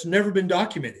 That's never been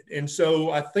documented. And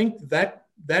so I think that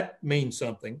means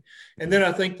something. And then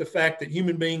I think the fact that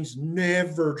human beings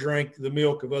never drank the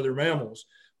milk of other mammals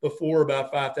before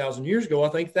about 5,000 years ago, I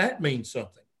think that means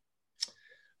something.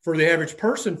 For the average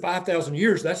person, 5,000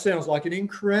 years, that sounds like an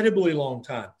incredibly long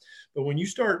time. But when you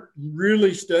start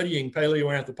really studying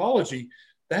paleoanthropology,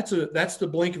 that's the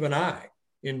blink of an eye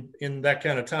in that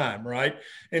kind of time, right?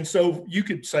 And so you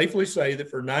could safely say that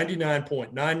for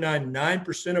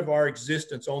 99.999% of our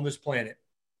existence on this planet,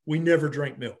 we never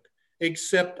drink milk,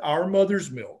 except our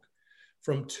mother's milk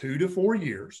from 2 to 4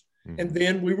 years. And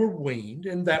then we were weaned,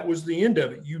 and that was the end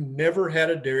of it. You never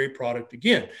had a dairy product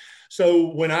again. So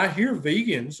when I hear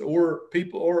vegans or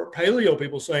people or paleo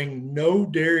people saying no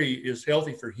dairy is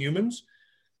healthy for humans,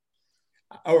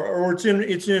 or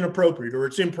it's inappropriate, or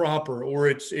it's improper, or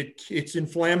it's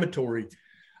inflammatory,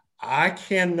 I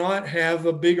cannot have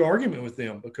a big argument with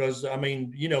them because, I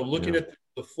mean, looking at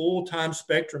the full time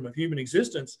spectrum of human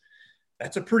existence,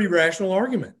 that's a pretty rational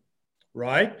argument.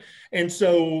 Right. And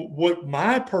so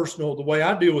the way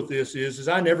I deal with this is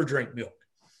I never drink milk.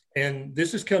 And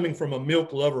this is coming from a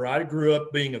milk lover. I grew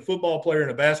up being a football player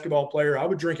and a basketball player. I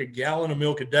would drink a gallon of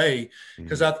milk a day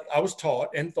because I was taught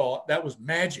and thought that was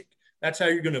magic. That's how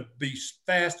you're going to be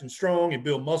fast and strong and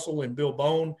build muscle and build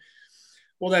bone.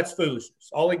 Well, that's foolishness.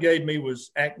 All it gave me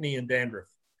was acne and dandruff.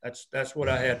 That's what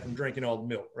I had from drinking all the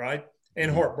milk. Right.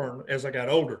 And heartburn as I got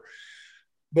older.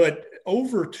 But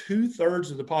over 2/3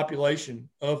 of the population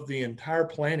of the entire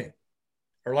planet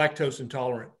are lactose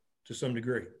intolerant to some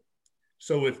degree.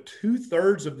 So if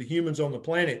 2/3 of the humans on the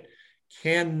planet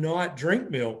cannot drink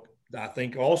milk, I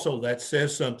think also that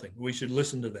says something. We should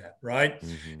listen to that, right?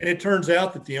 And it turns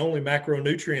out that the only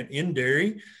macronutrient in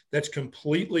dairy that's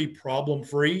completely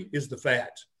problem-free is the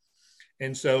fat.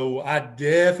 And so I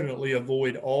definitely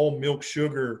avoid all milk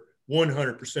sugar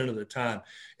 100% of the time.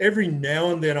 Every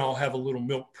now and then I'll have a little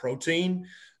milk protein.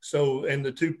 So, and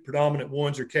the two predominant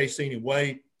ones are casein and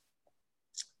whey.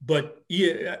 But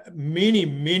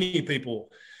many people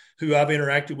who I've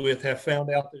interacted with have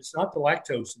found out that it's not the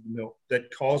lactose in the milk that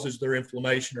causes their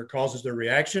inflammation or causes their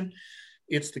reaction.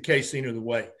 It's the casein or the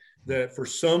whey. For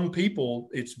some people,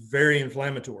 it's very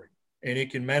inflammatory, and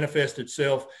it can manifest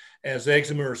itself as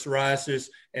eczema or psoriasis,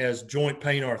 as joint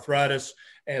pain, arthritis,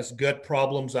 as gut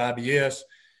problems, IBS.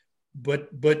 But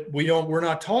we're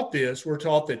not taught this. We're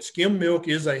taught that skim milk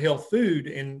is a health food,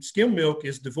 and skim milk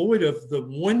is devoid of the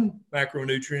one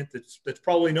macronutrient that's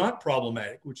probably not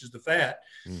problematic, which is the fat.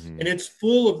 And it's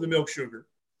full of the milk sugar,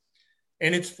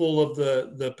 and it's full of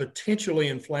the potentially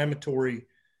inflammatory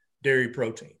dairy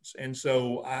proteins. And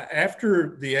so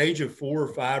after the age of 4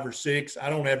 or 5 or 6, I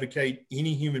don't advocate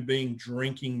any human being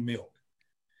drinking milk.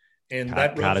 And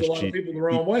that rubs a lot of people the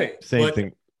wrong way. Same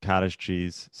thing. Cottage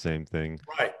cheese, same thing.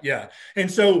 Right. Yeah.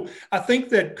 And so I think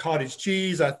that cottage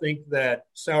cheese, I think that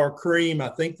sour cream, I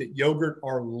think that yogurt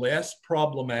are less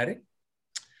problematic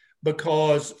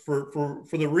because for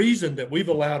the reason that we've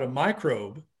allowed a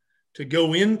microbe to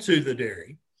go into the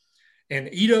dairy and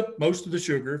eat up most of the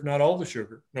sugar, if not all the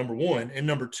sugar, number one. And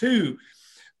number two,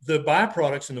 the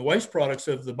byproducts and the waste products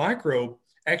of the microbe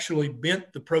actually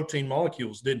bent the protein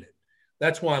molecules, didn't it?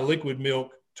 That's why liquid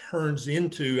milk turns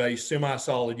into a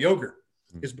semi-solid yogurt,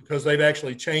 is because they've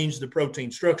actually changed the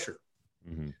protein structure.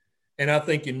 And I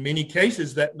think in many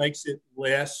cases that makes it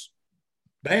less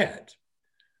bad.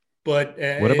 But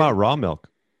what about raw milk?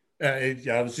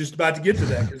 I was just about to get to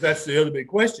that because that's the other big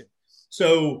question.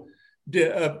 So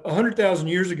 100,000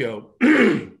 years ago,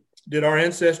 did our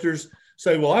ancestors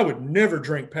say, well, I would never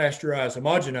drink pasteurized,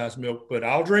 homogenized milk, but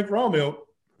I'll drink raw milk?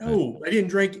 No, they didn't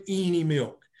drink any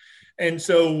milk. And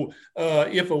so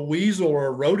if a weasel or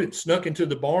a rodent snuck into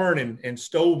the barn and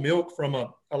stole milk from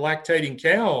a lactating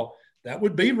cow, that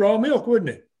would be raw milk, wouldn't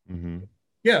it?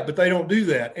 Yeah, but they don't do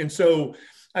that. And so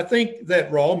I think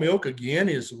that raw milk, again,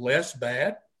 is less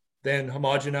bad than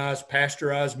homogenized,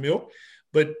 pasteurized milk.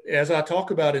 But as I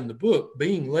talk about in the book,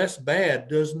 being less bad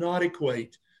does not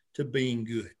equate to being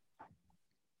good.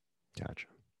 Gotcha.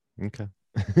 Okay.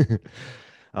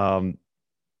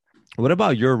 What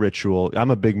about your ritual?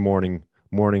 I'm a big morning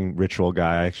ritual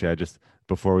guy. Actually,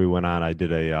 before we went on, I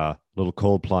did a little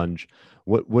cold plunge.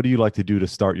 What do you like to do to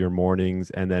start your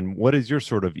mornings? And then what is your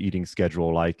sort of eating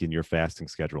schedule like and your fasting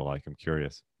schedule like? I'm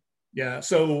curious. Yeah.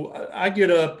 So I get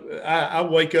up, I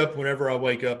wake up whenever I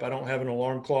wake up. I don't have an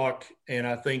alarm clock. And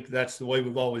I think that's the way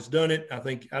we've always done it. I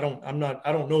think I don't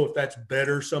know if that's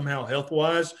better somehow health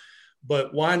wise,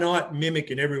 but why not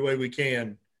mimic in every way we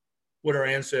can what our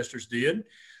ancestors did?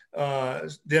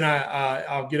 Then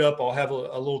I'll get up, I'll have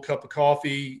a little cup of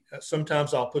coffee.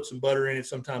 Sometimes I'll put some butter in it.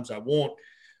 Sometimes I won't.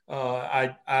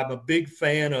 I'm a big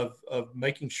fan of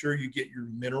making sure you get your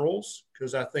minerals,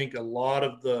 because I think a lot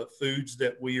of the foods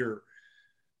that we are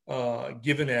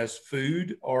given as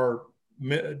food are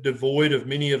devoid of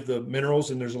many of the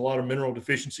minerals, and there's a lot of mineral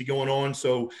deficiency going on.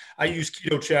 So I use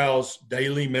Keto Chow's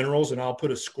daily minerals, and I'll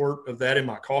put a squirt of that in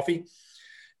my coffee.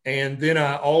 And then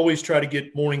I always try to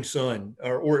get morning sun,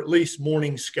 or at least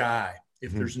morning sky.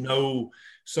 If there's no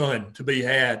sun to be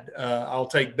had, I'll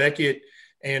take Beckett.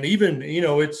 And even,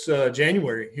 it's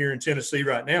January here in Tennessee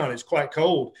right now, and it's quite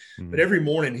cold. But every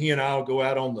morning he and I will go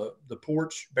out on the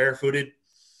porch barefooted,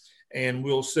 and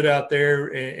we'll sit out there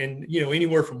and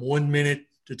anywhere from 1 minute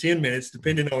to 10 minutes,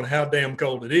 depending on how damn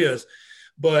cold it is.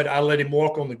 But I let him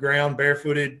walk on the ground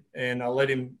barefooted, and I let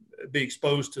him be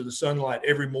exposed to the sunlight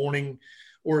every morning,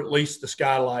 or at least the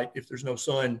skylight if there's no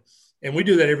sun. And we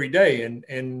do that every day.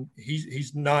 And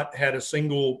he's not had a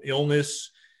single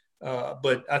illness.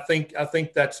 But I think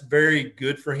that's very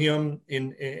good for him,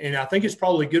 and I think it's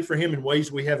probably good for him in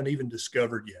ways we haven't even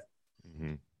discovered yet.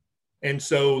 Mm-hmm. And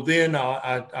so then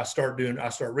I start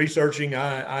researching.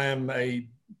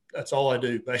 That's all I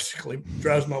do, basically.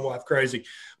 Drives my wife crazy,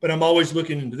 but I'm always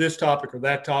looking into this topic or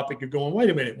that topic and going,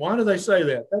 wait a minute, why do they say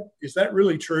that? Is that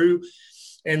really true?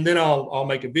 And then I'll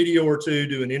make a video or two,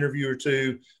 do an interview or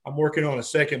two. I'm working on a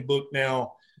second book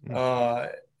now.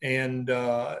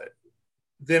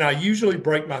 Then I usually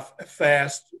break my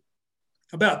fast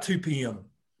about 2 p.m.,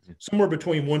 somewhere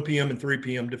between 1 p.m. and 3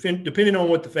 p.m., depending on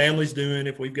what the family's doing,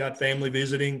 if we've got family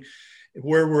visiting,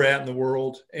 where we're at in the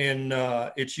world. And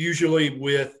it's usually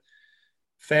with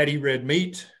fatty red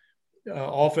meat.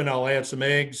 Often I'll add some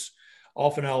eggs.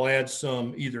 Often I'll add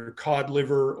some either cod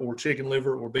liver or chicken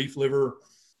liver or beef liver.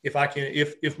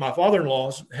 If my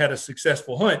father-in-law's had a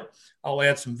successful hunt, I'll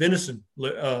add some venison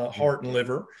heart and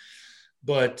liver.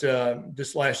 But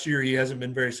this last year, he hasn't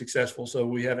been very successful, so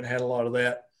we haven't had a lot of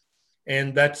that.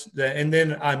 And that's that. And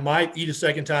then I might eat a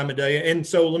second time a day. And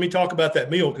so let me talk about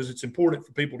that meal, because it's important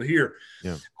for people to hear.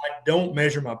 Yeah. I don't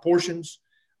measure my portions.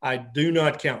 I do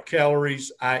not count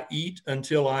calories. I eat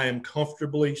until I am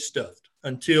comfortably stuffed,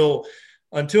 until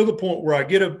the point where I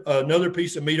get another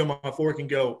piece of meat on my fork and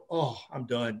go, oh, I'm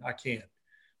done. I can't,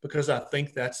 because I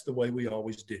think that's the way we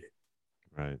always did it.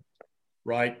 Right.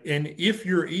 Right. And if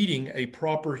you're eating a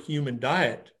proper human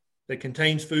diet that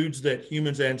contains foods that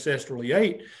humans ancestrally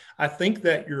ate, I think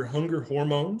that your hunger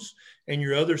hormones and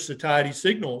your other satiety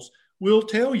signals will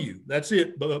tell you, that's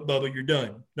it, Bubba, you're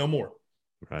done. No more.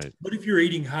 Right. But if you're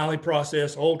eating highly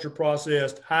processed, ultra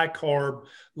processed, high carb,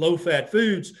 low fat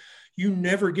foods, you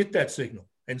never get that signal.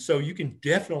 And so you can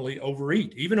definitely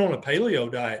overeat, even on a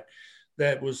paleo diet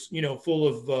that was, full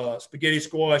of spaghetti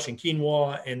squash and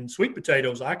quinoa and sweet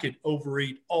potatoes. I could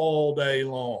overeat all day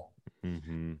long.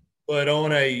 Mm-hmm. But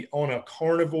on a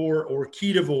carnivore or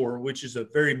ketovore, which is a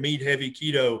very meat heavy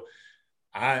keto,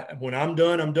 when I'm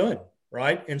done, I'm done.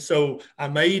 Right. And so I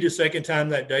may eat a second time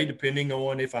that day, depending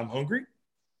on if I'm hungry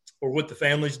or what the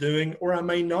family's doing, or I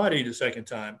may not eat a second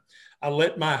time. I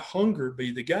let my hunger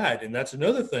be the guide. And that's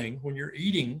another thing. When you're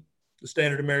eating the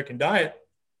standard American diet,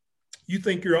 you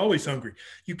think you're always hungry.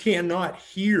 You cannot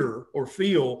hear or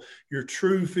feel your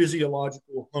true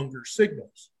physiological hunger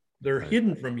signals. They're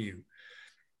hidden from you.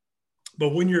 But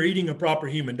when you're eating a proper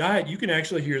human diet, you can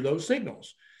actually hear those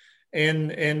signals.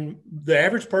 And the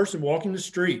average person walking the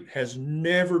street has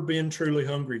never been truly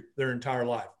hungry their entire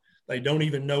life. They don't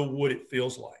even know what it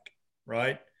feels like,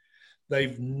 right?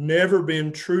 They've never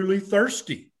been truly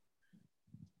thirsty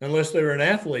unless they're an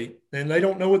athlete, and they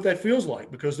don't know what that feels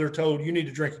like, because they're told you need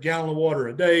to drink a gallon of water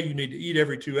a day, you need to eat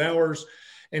every 2 hours.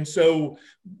 And so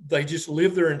they just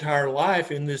live their entire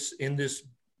life in this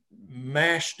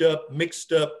mashed up,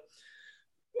 mixed up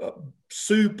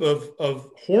soup of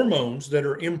hormones that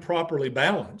are improperly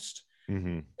balanced.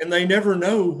 Mm-hmm. And they never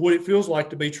know what it feels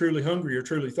like to be truly hungry or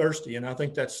truly thirsty. And I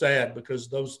think that's sad, because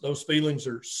those feelings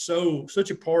are such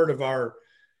a part of our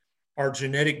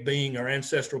genetic being, our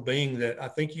ancestral being, that I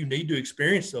think you need to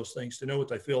experience those things to know what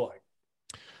they feel like.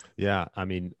 Yeah. I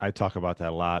mean, I talk about that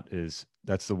a lot.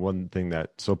 That's the one thing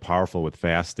that's so powerful with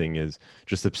fasting, is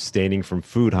just abstaining from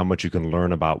food, how much you can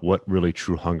learn about what really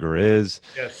true hunger is.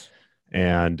 Yes.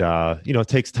 And, it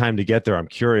takes time to get there. I'm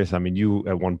curious. I mean, you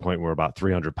at one point were about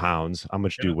 300 pounds. How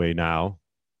much do you weigh now?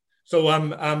 So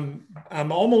I'm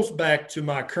almost back to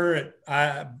my current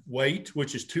weight,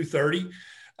 which is 230.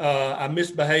 I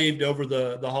misbehaved over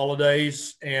the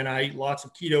holidays, and I ate lots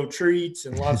of keto treats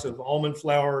and lots of almond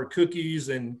flour cookies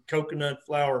and coconut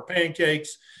flour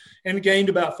pancakes, and gained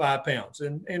about 5 pounds.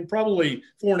 And probably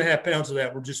 4.5 pounds of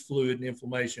that were just fluid and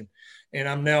inflammation. And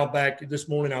I'm now back. This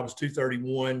morning I was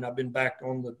 231. I've been back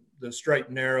on the straight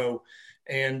and narrow.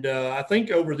 And I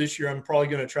think over this year, I'm probably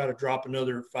going to try to drop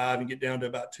another 5 and get down to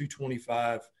about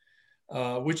 225.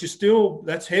 Which is still,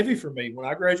 that's heavy for me. When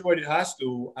I graduated high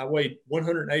school, I weighed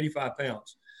 185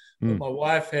 pounds. But my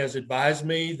wife has advised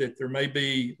me that there may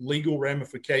be legal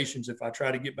ramifications if I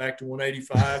try to get back to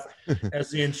 185,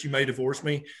 as in she may divorce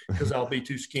me because I'll be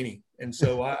too skinny. And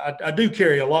so I do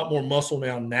carry a lot more muscle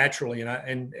now naturally.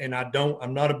 I'm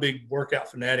not a big workout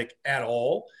fanatic at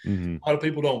all. Mm-hmm. A lot of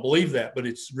people don't believe that, but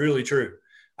it's really true.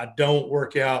 I don't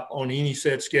work out on any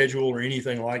set schedule or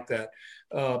anything like that.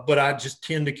 But I just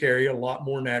tend to carry a lot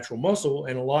more natural muscle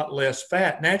and a lot less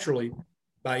fat naturally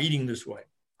by eating this way.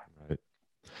 Right.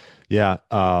 Yeah.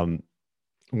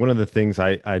 One of the things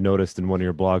I noticed in one of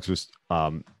your blogs was,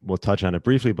 we'll touch on it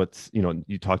briefly, but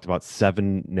you talked about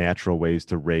 7 natural ways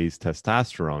to raise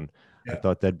testosterone. Yeah. I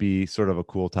thought that'd be sort of a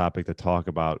cool topic to talk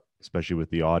about, especially with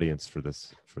the audience for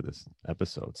this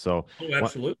episode. So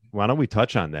absolutely. Why don't we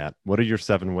touch on that? What are your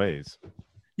 7 ways?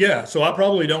 Yeah, so I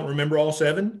probably don't remember all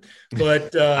 7,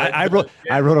 but I wrote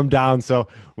them down. So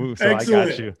I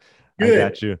got you. Good. I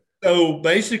got you. So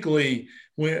basically,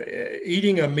 when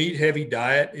eating a meat-heavy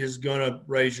diet is going to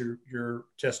raise your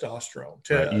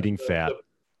testosterone. Eating fat.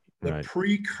 The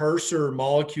precursor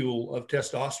molecule of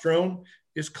testosterone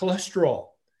is cholesterol.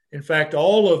 In fact,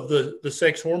 all of the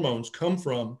sex hormones come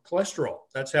from cholesterol.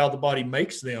 That's how the body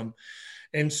makes them.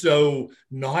 And so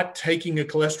not taking a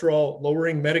cholesterol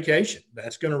lowering medication,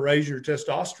 that's going to raise your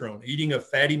testosterone. Eating a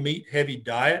fatty meat heavy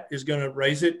diet is going to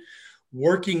raise it.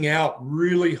 Working out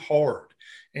really hard.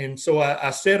 And so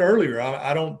I said earlier,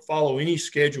 I don't follow any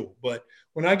schedule, but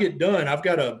when I get done, I've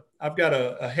got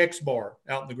a hex bar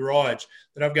out in the garage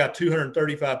that I've got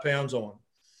 235 pounds on.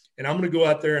 And I'm going to go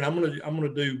out there and I'm going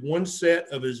to do one set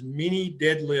of as many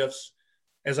deadlifts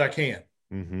as I can.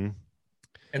 Mm-hmm.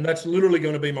 And that's literally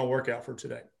going to be my workout for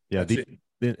today. Yeah.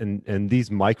 And these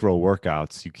micro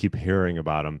workouts, you keep hearing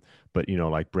about them, but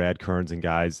like Brad Kearns and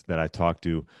guys that I talk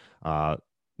to,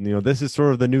 this is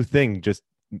sort of the new thing, just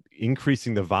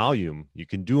increasing the volume. You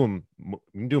can do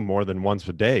more than once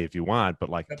a day if you want, but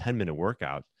like a 10-minute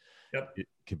workout, it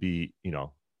could be, can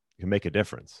make a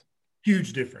difference.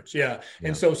 Huge difference. Yeah.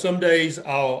 And so some days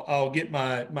I'll get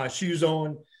my shoes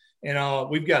on, and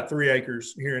we've got 3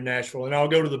 acres here in Nashville, and I'll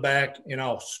go to the back and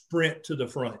I'll sprint to the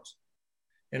front.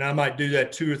 And I might do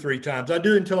that 2 or 3 times. I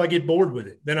do it until I get bored with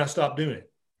it. Then I stop doing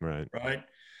it. Right.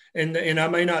 And I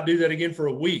may not do that again for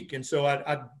a week. And so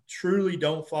I truly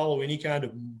don't follow any kind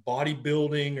of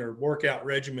bodybuilding or workout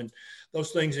regimen. Those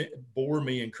things bore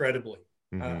me incredibly.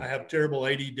 Mm-hmm. I have terrible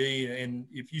ADD. And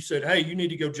if you said, hey, you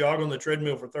need to go jog on the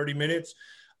treadmill for 30 minutes,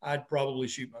 I'd probably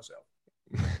shoot myself.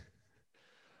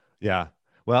 Yeah.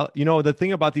 Well, the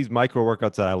thing about these micro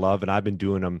workouts that I love, and I've been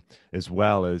doing them as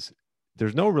well, is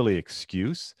there's no really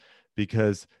excuse,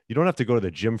 because you don't have to go to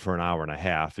the gym for an hour and a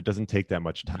half. It doesn't take that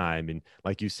much time. And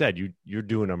like you said, you're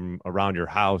doing them around your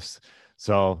house.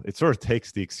 So it sort of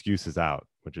takes the excuses out,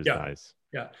 which is nice.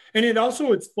 Yeah. And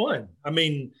it's fun. I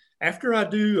mean, after I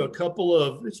do a couple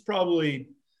of, it's probably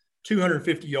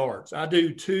 250 yards. I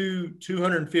do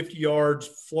 250 yards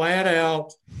flat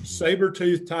out,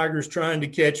 saber-toothed tigers trying to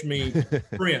catch me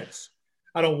sprints.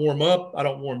 I don't warm up. I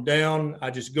don't warm down.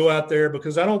 I just go out there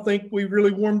because I don't think we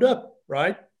really warmed up,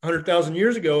 right? 100,000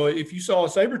 years ago, if you saw a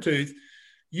saber-tooth,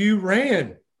 you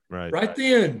ran right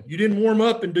then. You didn't warm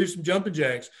up and do some jumping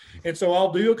jacks. And so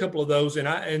I'll do a couple of those,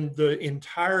 and the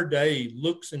entire day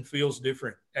looks and feels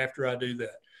different after I do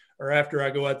that, or after I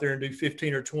go out there and do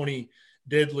 15 or 20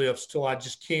 deadlifts till I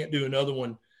just can't do another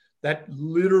one. That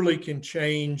literally can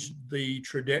change the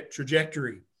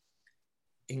trajectory,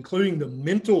 including the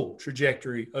mental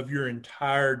trajectory of your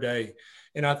entire day.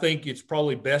 And I think it's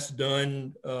probably best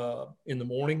done in the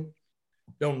morning.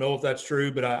 Don't know if that's true,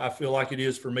 but I feel like it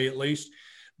is for me at least.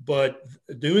 But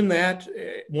doing that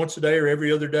once a day or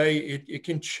every other day, it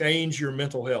can change your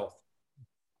mental health.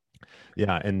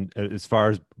 Yeah. And as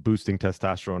far as boosting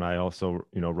testosterone, I also,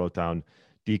 wrote down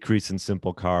decrease in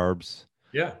simple carbs.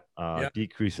 Yeah.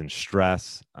 Decrease in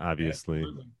stress, obviously.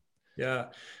 Yeah.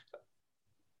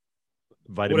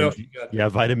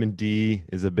 Vitamin D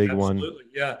is a big one. Absolutely.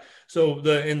 Yeah. So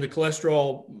the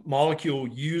cholesterol molecule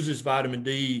uses vitamin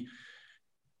D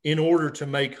in order to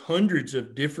make hundreds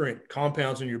of different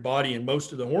compounds in your body and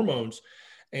most of the hormones.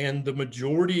 And the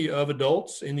majority of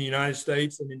adults in the United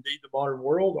States and indeed the modern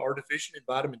world are deficient in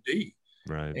vitamin D.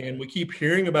 Right. And we keep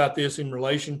hearing about this in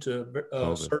relation to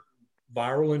certain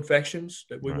viral infections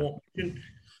that we won't mention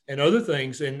and other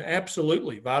things. And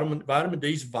absolutely, vitamin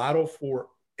D is vital for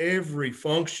every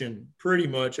function pretty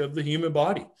much of the human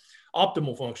body,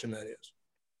 optimal function, that is.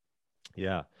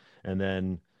 Yeah. And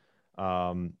then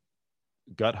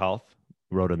gut health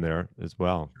wrote in there as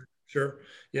well. Sure.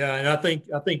 Yeah. And I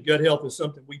think gut health is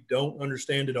something we don't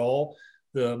understand at all.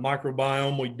 The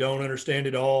microbiome, we don't understand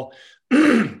it all.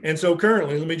 And so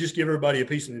currently, let me just give everybody a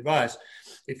piece of advice.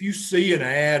 If you see an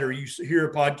ad or you hear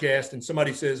a podcast and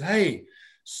somebody says, hey,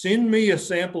 send me a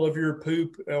sample of your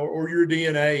poop or your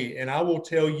DNA, and I will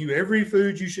tell you every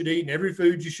food you should eat and every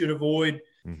food you should avoid,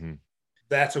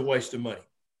 that's a waste of money.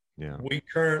 Yeah. We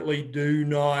currently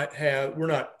we're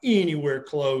not anywhere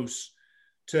close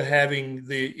to having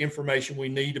the information we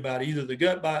need about either the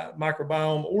gut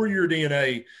microbiome or your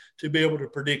DNA to be able to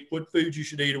predict what foods you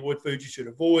should eat or what foods you should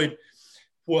avoid,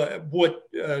 what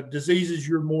diseases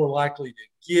you're more likely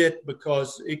to get,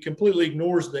 because it completely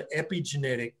ignores the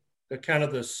epigenetic, the kind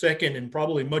of the second and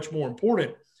probably much more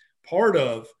important part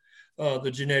of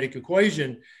the genetic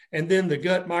equation. And then the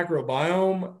gut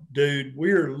microbiome, dude,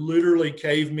 we're literally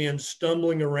cavemen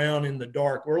stumbling around in the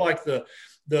dark. We're like the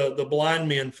blind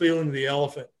men feeling the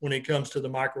elephant when it comes to the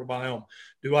microbiome.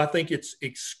 Do I think it's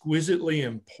exquisitely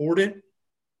important?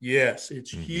 Yes,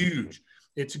 it's huge.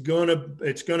 It's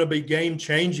gonna be game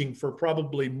changing for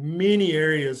probably many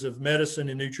areas of medicine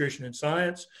and nutrition and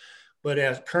science. But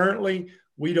as currently,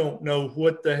 we don't know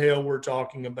what the hell we're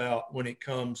talking about when it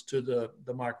comes to the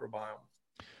microbiome.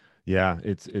 Yeah,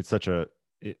 it's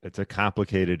a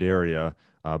complicated area,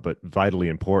 but vitally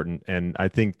important. And I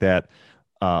think that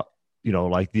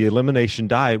like the elimination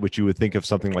diet, which you would think of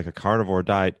something like a carnivore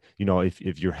diet,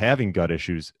 if you're having gut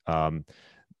issues,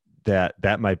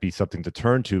 that might be something to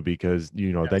turn to, because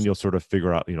then you'll sort of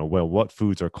figure out what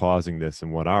foods are causing this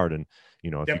and what aren't. And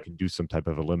if you can do some type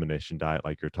of elimination diet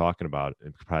like you're talking about,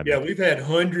 we've had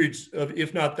hundreds of,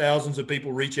 if not thousands of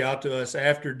people reach out to us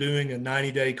after doing a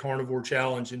 90-day carnivore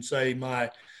challenge and say, my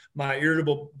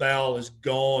irritable bowel is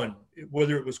gone,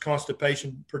 whether it was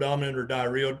constipation predominant or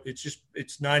diarrhea,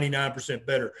 it's 99%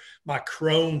 better. My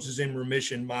Crohn's is in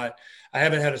remission. I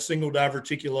haven't had a single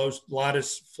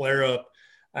diverticulitis flare up.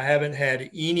 I haven't had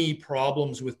any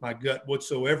problems with my gut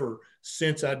whatsoever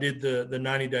since I did the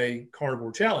 90-day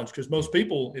carnivore challenge. Because most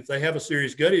people, if they have a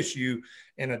serious gut issue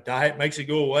and a diet makes it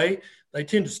go away, they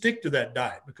tend to stick to that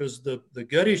diet because the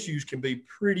gut issues can be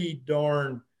pretty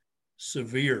darn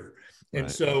severe.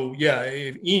 And so,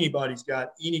 if anybody's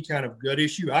got any kind of gut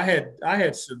issue, I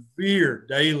had severe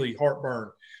daily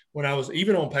heartburn when I was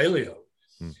even on paleo.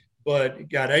 But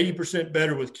got 80%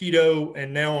 better with keto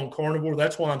and now on carnivore.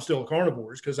 That's why I'm still a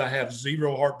carnivore, is because I have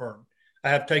zero heartburn. I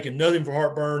have taken nothing for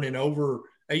heartburn in over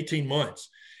 18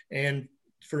 months. And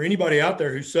for anybody out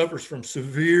there who suffers from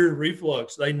severe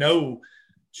reflux, they know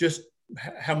just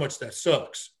how much that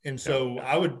sucks. And so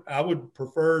I would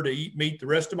prefer to eat meat the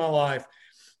rest of my life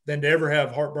than to ever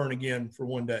have heartburn again for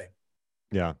one day.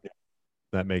 Yeah,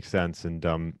 that makes sense. And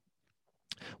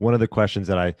one of the questions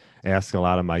that I ask a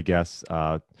lot of my guests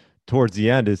towards the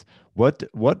end is, what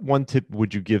one tip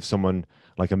would you give someone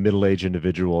like a middle-aged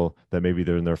individual that maybe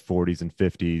they're in their 40s and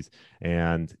 50s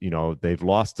and they've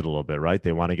lost it a little bit, right?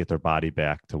 They want to get their body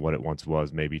back to what it once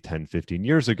was, maybe 10, 15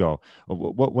 years ago.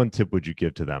 What one tip would you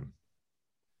give to them?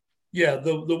 Yeah,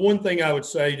 the one thing I would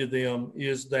say to them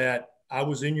is that I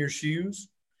was in your shoes.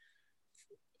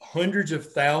 Hundreds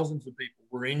of thousands of people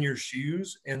were in your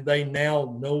shoes, and they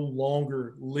now no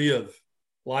longer live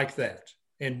like that.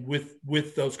 And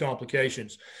with those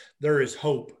complications, there is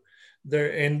hope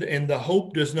there. And the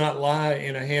hope does not lie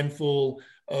in a handful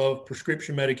of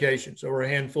prescription medications or a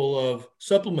handful of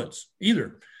supplements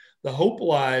either. The hope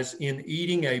lies in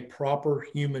eating a proper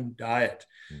human diet.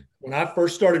 When I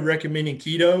first started recommending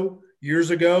keto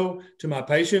years ago to my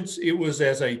patients, it was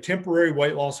as a temporary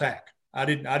weight loss hack. I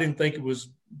didn't think it was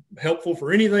helpful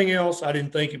for anything else. I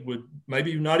didn't think it would,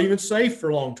 maybe not even safe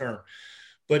for long term.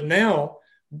 But now,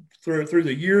 through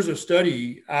the years of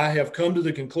study, I have come to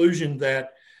the conclusion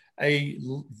that a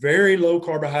very low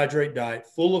carbohydrate diet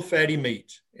full of fatty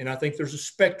meat, and I think there's a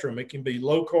spectrum. It can be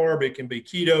low carb, it can be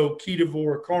keto,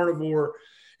 ketovore, carnivore,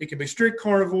 it can be strict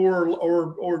carnivore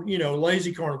or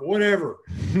lazy carnivore, whatever.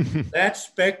 That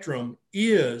spectrum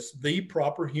is the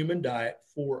proper human diet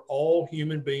for all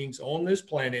human beings on this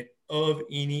planet of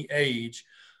any age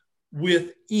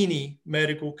with any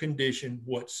medical condition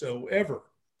whatsoever.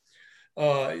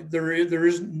 There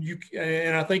is,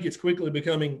 and I think it's quickly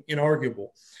becoming inarguable.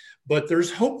 but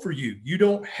there's hope for you. You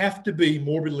don't have to be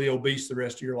morbidly obese the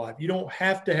rest of your life. You don't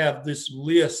have to have this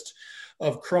list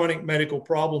of chronic medical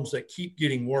problems that keep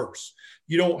getting worse.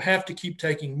 You don't have to keep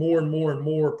taking more and more and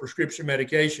more prescription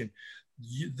medication.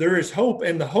 There is hope,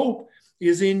 and the hope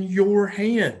is in your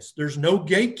hands. There's no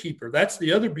gatekeeper. That's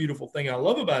the other beautiful thing I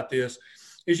love about this,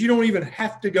 is you don't even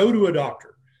have to go to a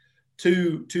doctor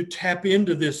to tap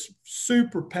into this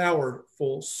super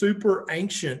powerful, super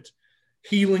ancient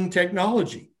healing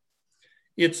technology.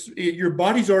 Your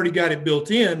body's already got it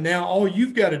built in. Now all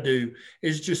you've got to do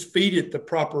is just feed it the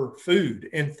proper food,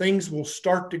 and things will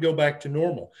start to go back to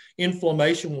normal.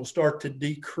 Inflammation will start to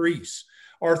decrease.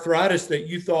 Arthritis that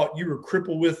you thought you were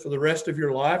crippled with for the rest of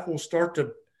your life will start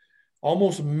to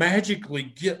almost magically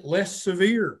get less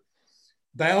severe.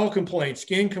 Bowel complaints,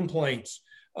 skin complaints,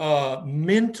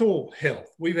 mental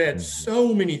health. We've had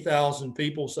so many thousand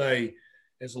people say,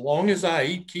 as long as I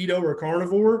eat keto or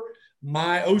carnivore,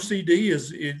 my OCD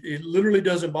it literally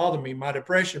doesn't bother me. My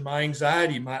depression, my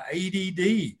anxiety, my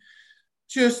ADD,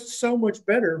 just so much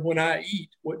better when I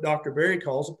eat what Dr. Berry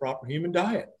calls a proper human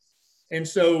diet. And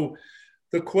so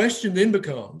the question then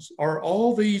becomes, are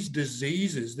all these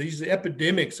diseases, these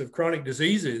epidemics of chronic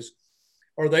diseases,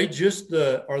 are they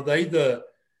the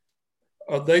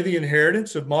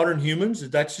inheritance of modern humans?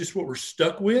 That's just what we're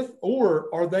stuck with? Or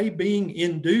are they being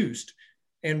induced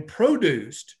and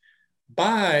produced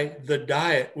by the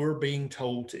diet we're being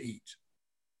told to eat?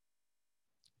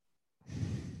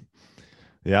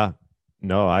 Yeah,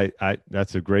 no, I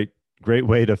that's a great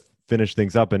way to finish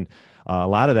things up. And a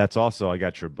lot of that's also, I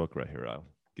got your book right here. I'll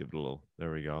give it a little,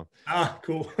 there we go.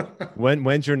 Cool.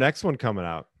 When's your next one coming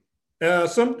out?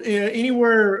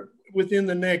 Anywhere within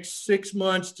the next 6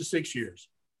 months to 6 years.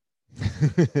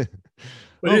 But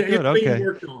it's being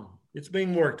worked on. It's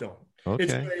being worked on.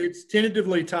 Okay. It's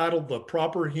tentatively titled The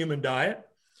Proper Human Diet.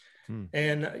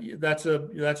 And that's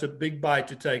a big bite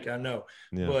to take, I know.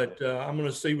 Yeah. But I'm going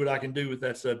to see what I can do with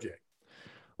that subject.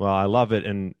 Well, I love it.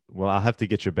 And I'll have to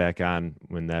get you back on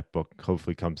when that book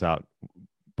hopefully comes out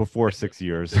before 6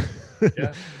 years.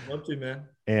 Yeah, love to, man.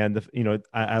 And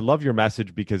I love your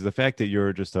message, because the fact that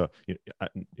you're just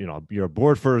you're a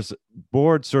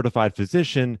board certified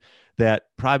physician, that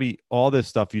probably all this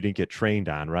stuff you didn't get trained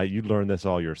on, right? You learned this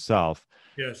all yourself.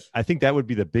 Yes. I think that would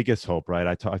be the biggest hope, right?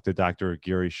 I talked to Dr.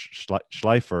 Gary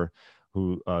Schleifer,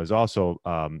 who is also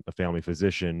a family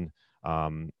physician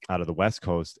out of the West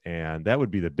Coast. And that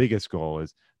would be the biggest goal,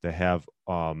 is to have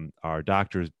our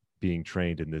doctors being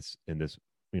trained in this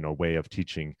way of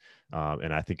teaching.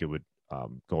 And I think it would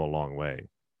go a long way.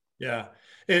 Yeah.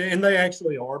 And they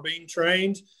actually are being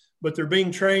trained, but they're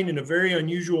being trained in a very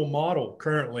unusual model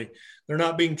currently. They're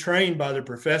not being trained by their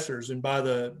professors and by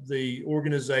the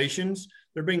organizations.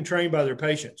 They're being trained by their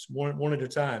patients one at a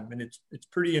time. And it's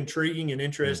pretty intriguing and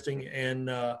interesting and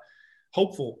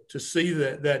hopeful to see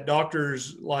that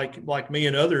doctors like me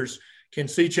and others can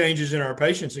see changes in our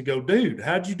patients and go, dude,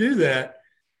 how'd you do that?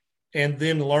 And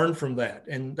then learn from that.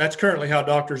 And that's currently how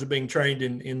doctors are being trained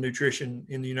in nutrition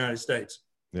in the United States.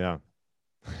 Yeah.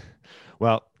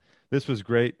 Well, this was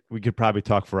great. We could probably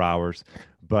talk for hours,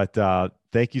 but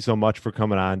thank you so much for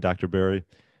coming on, Dr. Berry.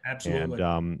 Absolutely.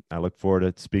 And I look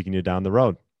forward to speaking to you down the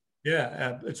road.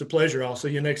 Yeah, it's a pleasure. I'll see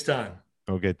you next time.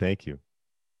 Okay. Thank you.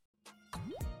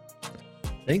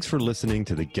 Thanks for listening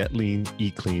to the Get Lean,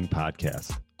 Eat Clean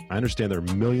podcast. I understand there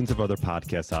are millions of other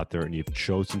podcasts out there, and you've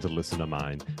chosen to listen to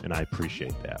mine, and I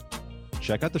appreciate that.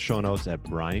 Check out the show notes at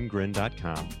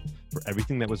briangrin.com for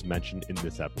everything that was mentioned in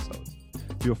this episode.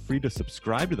 Feel free to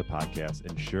subscribe to the podcast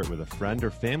and share it with a friend or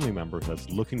family member that's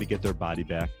looking to get their body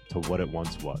back to what it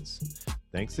once was.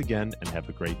 Thanks again, and have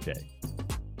a great day.